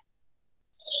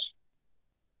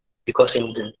because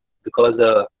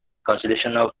the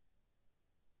consideration of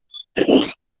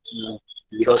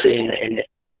because in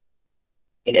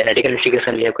analytical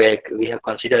investigation we have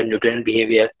considered Newtonian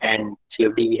behavior, and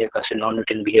CFD we have considered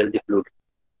non-Newtonian behavior of the fluid.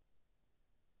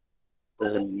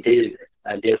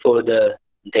 Therefore, the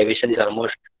deviation is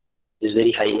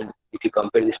very high if you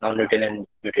compare this non-Newtonian and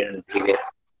Newtonian behavior.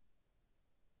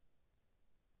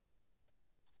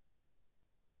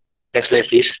 Next slide,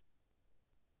 please.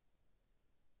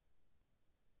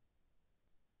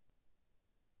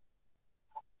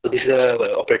 So this is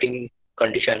the operating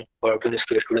condition for the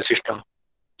studio system.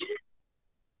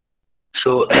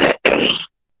 So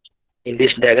in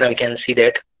this diagram, we can see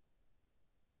that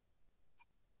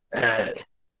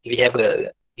we have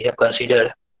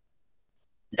considered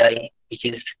dye, which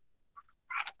is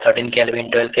 13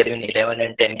 Kelvin, 12 Kelvin, 11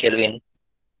 and 10 Kelvin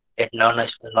at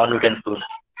non-Newtonian fluid.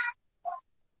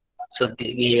 So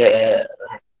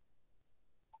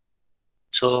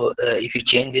if you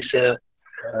change this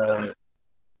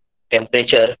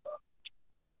temperature,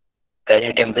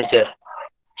 current temperature,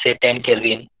 say 10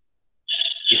 Kelvin,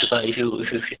 if you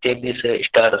take this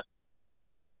star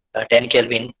 10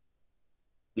 Kelvin,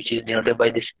 which is denoted by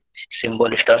this symbol,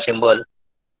 star symbol,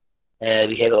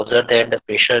 we have observed that the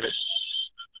pressure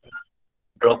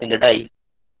drop in the dye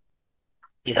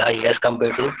is high as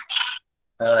compared to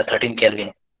 13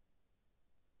 Kelvin.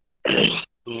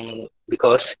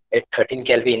 Because at 13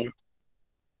 Kelvin,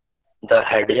 the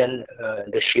hydrogen,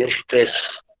 the shear strength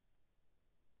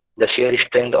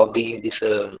of this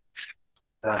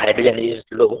hydrogen is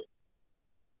low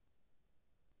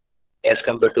as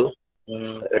compared to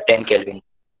 10 Kelvin.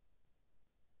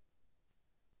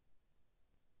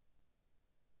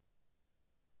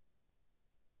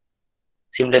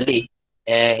 Similarly,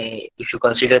 if you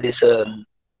consider this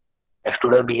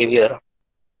extruder behavior,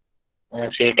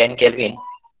 say 10 Kelvin,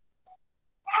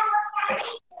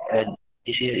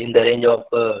 this is in the range of,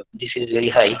 this is very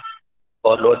high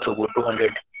for low throughput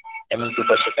 200 mm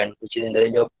per second, which is in the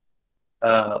range of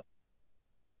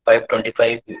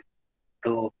 525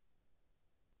 to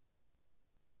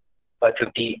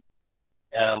 550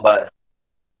 bar.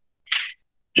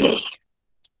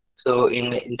 So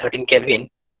in 13 Kelvin,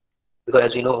 because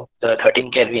as you know, the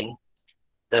 13 Kelvin,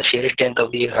 the shear strength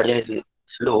of the hydrogen is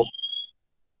low.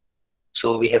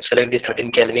 So we have selected this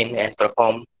 13 Kelvin and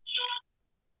perform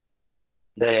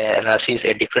the analysis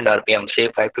at different RPM, say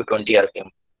 5 to 20 RPM.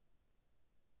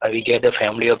 We get the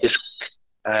family of this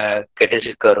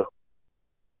characteristic curve.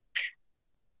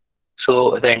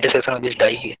 So the intersection of this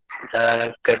dye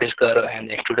characteristic curve and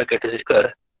the extruder characteristic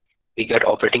curve, we get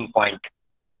operating point.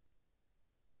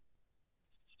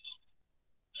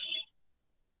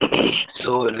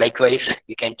 So likewise,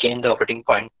 we can change the operating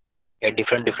point at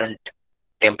different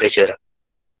temperature.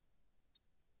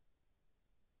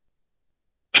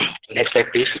 Next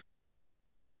slide, please.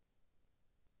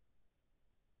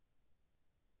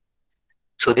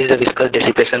 So this is a viscous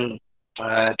dissipation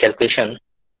calculation.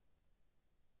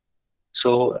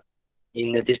 So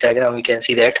in this diagram, we can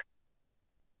see that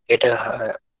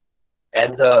as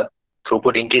the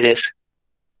throughput increases,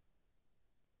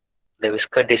 the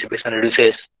viscous dissipation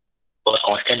reduces for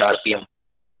constant RPM.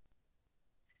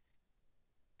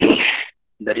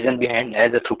 The reason behind,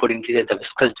 as the throughput increases, the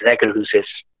viscous drag reduces.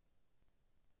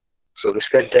 So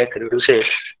viscous drag reduces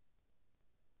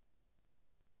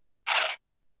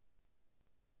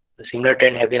The similar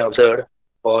trend have been observed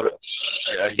for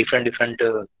different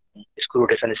screw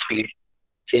rotation speed,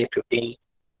 say 15,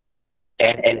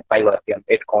 10, and 5 RPM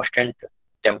at constant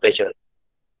temperature,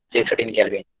 say 13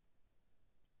 Kelvin.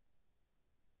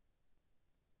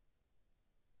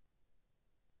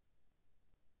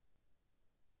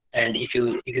 And if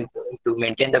you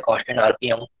maintain the constant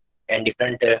RPM and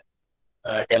different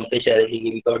temperature,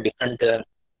 we got different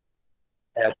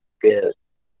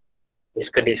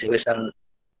viscous dissipation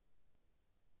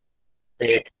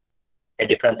rate at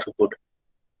different throughput.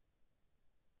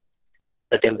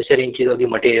 The temperature increase of the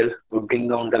material would bring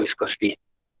down the viscosity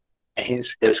and hence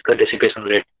the viscous dissipation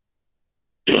rate.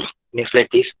 Next slide,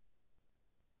 please.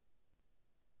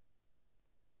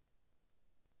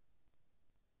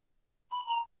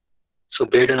 So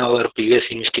based on our previous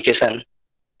investigation,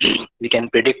 we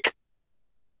can predict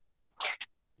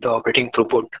the operating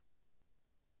throughput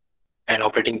and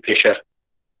operating pressure.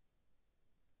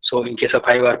 So in case of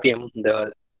 5 RPM,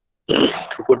 the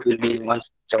throughput will be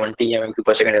 170 mm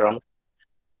per second around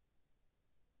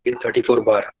with 34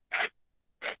 bar.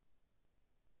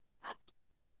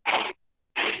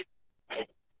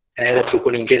 And as the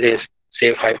throughput increases,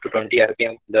 say 5 to 20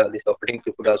 RPM, this operating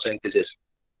throughput also increases.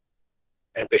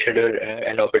 And pressure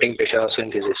and operating pressure also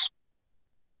increases.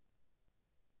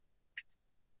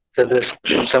 So there's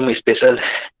some special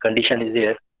condition is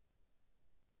there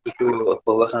if you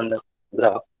focus on the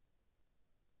graph.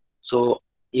 So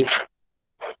if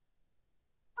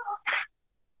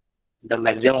the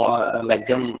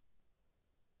maximum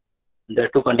the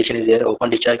two conditions is there, open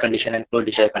discharge condition and closed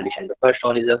discharge condition. The first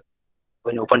one is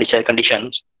when open discharge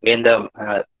conditions, when the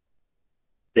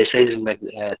pressure is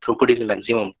throughput is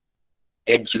maximum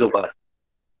at 0 bar,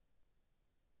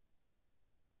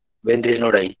 when there is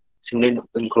no die. Similarly,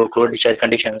 in closed discharge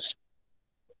conditions,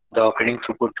 the operating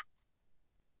throughput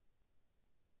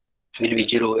will be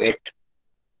 0 at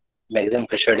maximum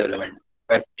pressure development,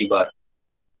 50 bar,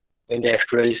 when the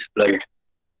extruder is plugged.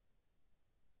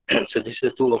 So this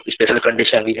is two of the special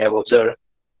conditions we have observed.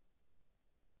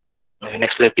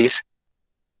 Next slide, please.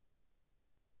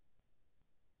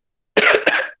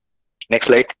 Next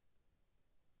slide.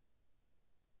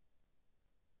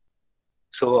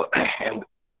 So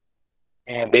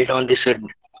based on this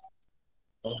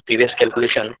previous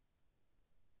calculation,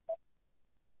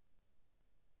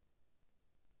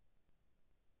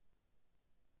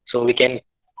 so we can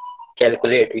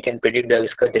predict the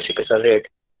viscous dissipation rate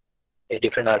at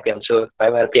different RPM. So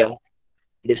 5 RPM,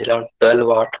 it is around 12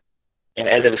 watt, and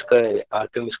as the viscous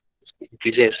RPM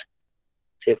increases,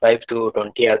 say 5 to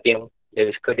 20 RPM, the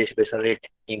viscous dissipation rate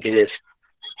increases,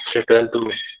 say 12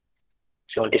 to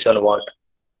 77 watt.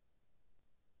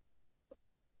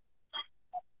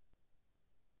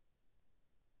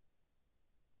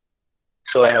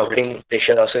 So an operating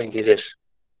pressure also increases.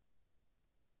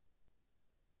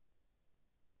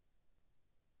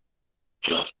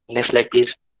 Next slide, please.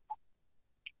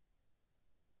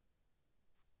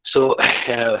 So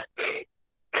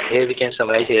here we can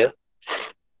summarize here.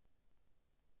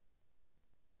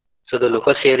 So the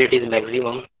local shear rate is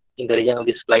maximum in the region of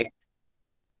the slide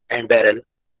and barrel.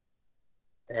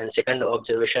 And second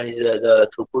observation is the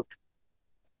throughput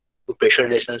to pressure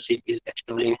relationship is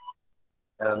extremely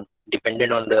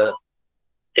dependent on the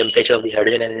temperature of the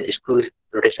hydrogen and screw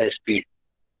rotation speed.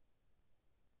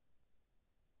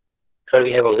 Third,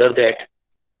 we have observed that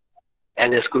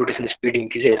as the screw rotation speed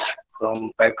increases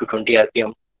from 5 to 20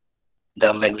 RPM,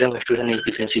 the maximum extrusion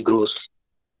efficiency grows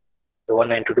to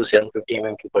 190 to 750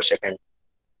 mm per second.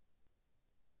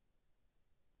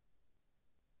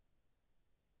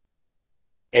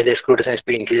 As the screw rotation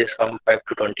speed increases from 5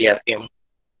 to 20 RPM,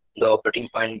 the operating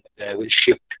point will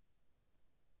shift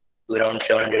to around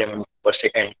 700 mm per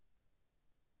second.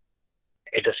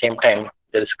 At the same time,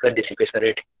 the viscous dissipation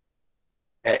rate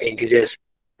increases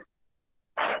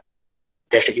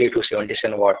drastically to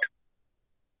 77 watt.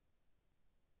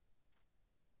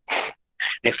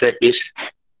 Next slide, please.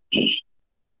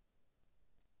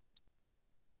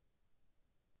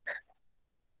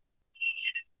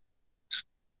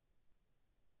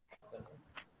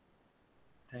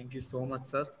 Thank you so much,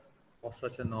 sir, for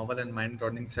such a novel and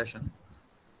mind-broadening session.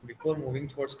 Before moving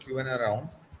towards Q&A round,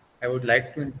 I would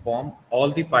like to inform all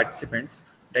the participants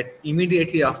that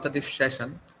immediately after this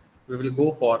session, we will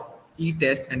go for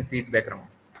e-test and feedback round.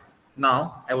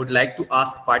 Now, I would like to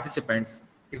ask participants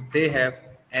if they have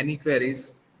any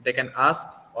queries, they can ask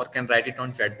or can write it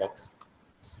on chat box.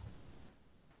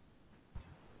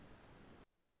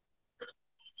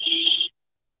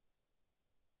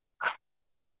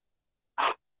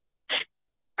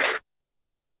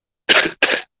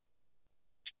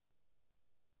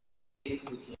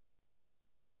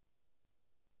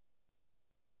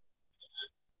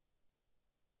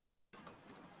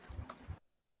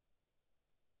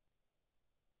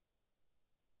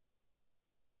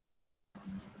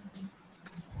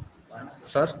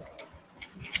 Sir,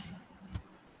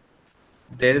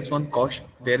 there is one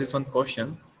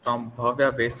question from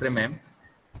Bhavya Besre ma'am.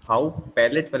 How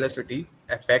pallet velocity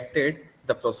affected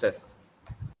the process?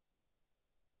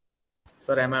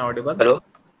 Sir, am I audible? Hello?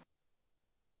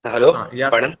 Hello?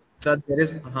 Yes, Pardon? sir,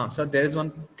 there is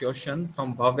one question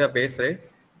from Bhavya Besre.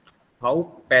 How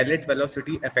pallet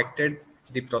velocity affected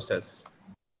the process?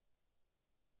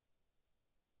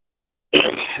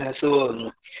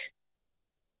 So,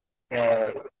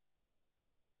 uh,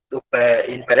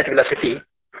 in pallet velocity,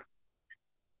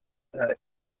 uh,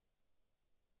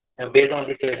 based on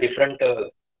this different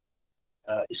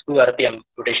screw RPM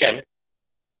rotation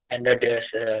and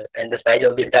the size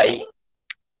of the die,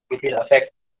 it will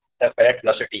affect the pallet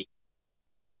velocity.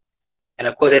 And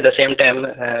of course, at the same time,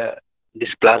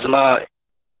 this plasma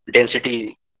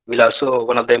density will also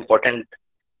one of the important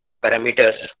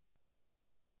parameters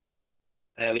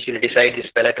which will decide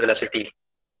this pallet velocity,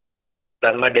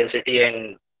 plasma density,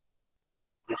 and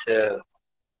this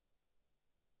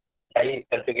die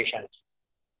configurations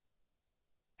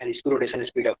and screw rotation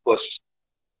speed, of course.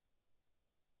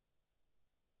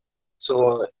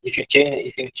 So if you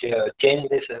change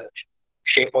this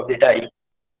shape of the die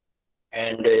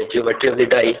and geometry of the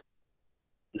die,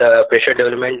 the pressure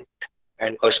development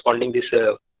and corresponding this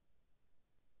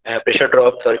pressure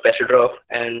drop,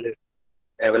 and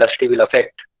velocity will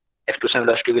affect, extrusion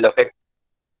velocity will affect.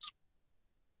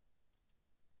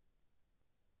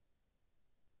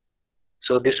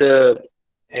 So uh, this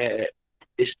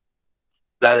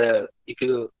if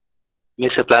you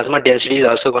miss plasma density is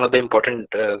also one of the important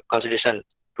consideration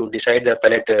to decide the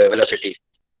pellet velocity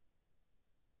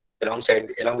along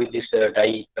with this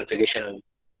die configuration.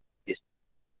 This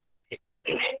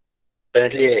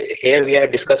currently here we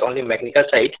have discussed only mechanical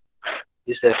side.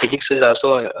 This physics is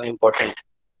also important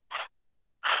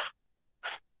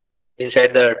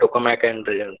inside the tokamak and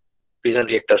fusion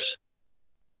reactors.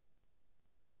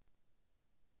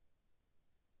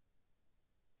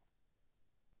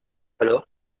 Hello.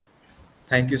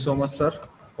 Thank you so much, sir,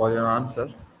 for your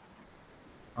answer.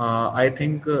 I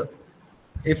think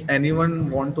if anyone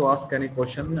want to ask any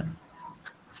question,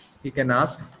 he can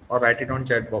ask or write it on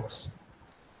chat box.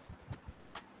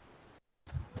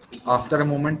 After a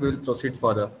moment, we will proceed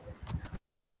further.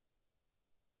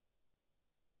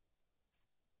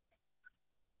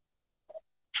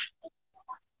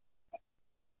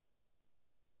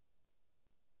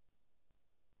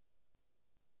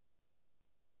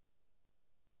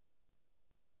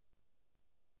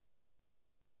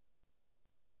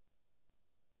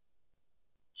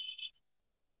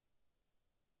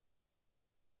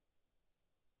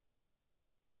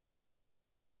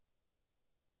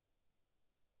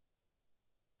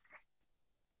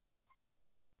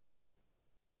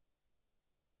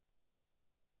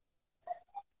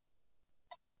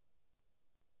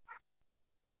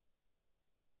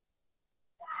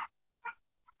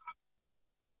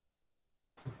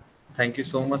 Thank you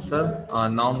so much, sir.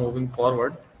 Now moving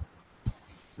forward,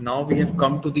 now we have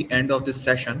come to the end of this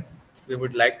session. We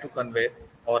would like to convey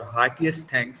our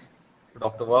heartiest thanks to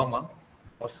Dr. Verma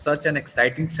for such an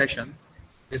exciting session.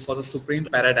 This was a supreme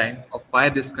paradigm of why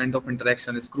this kind of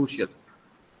interaction is crucial.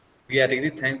 We are really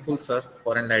thankful, sir,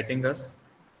 for enlightening us.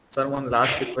 Sir, one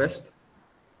last request.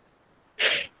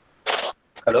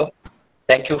 Hello.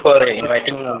 Thank you for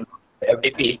inviting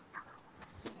FDP.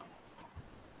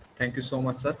 Thank you so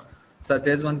much, sir. Sir,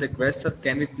 there's one request, sir.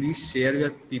 Can we please share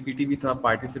your PPT with our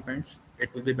participants?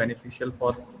 It will be beneficial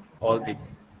for all the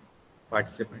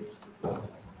participants.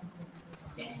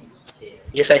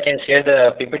 Yes, I can share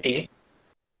the PPT.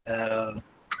 My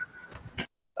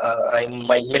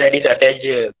email ID is attached,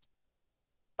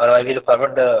 or I will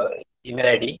forward the email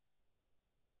ID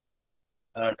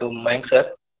to Mayank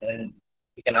sir, and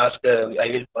you can ask.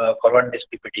 I will forward this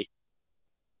PPT.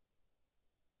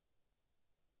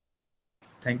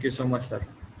 Thank you so much, sir.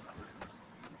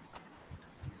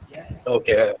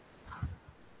 Okay.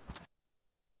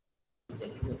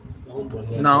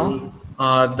 Now,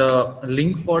 the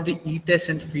link for the e-test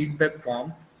and feedback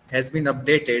form has been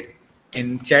updated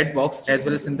in chat box as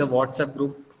well as in the WhatsApp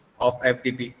group of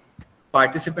FDP.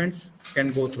 Participants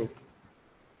can go through.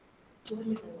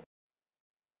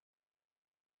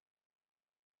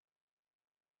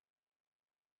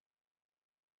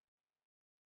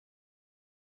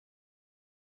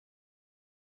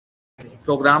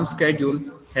 Program schedule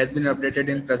has been updated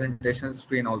in presentation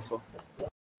screen also.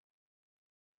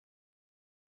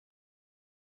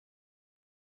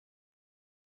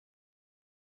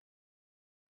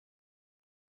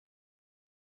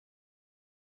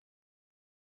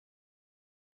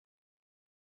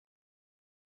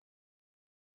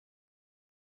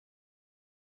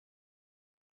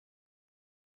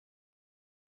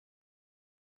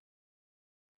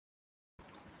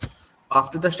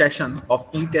 After the session of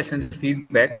e-test and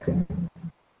feedback,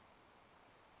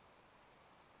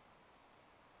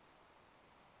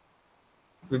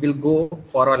 we will go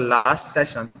for our last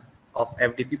session of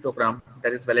FDP program,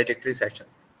 that is valedictory session.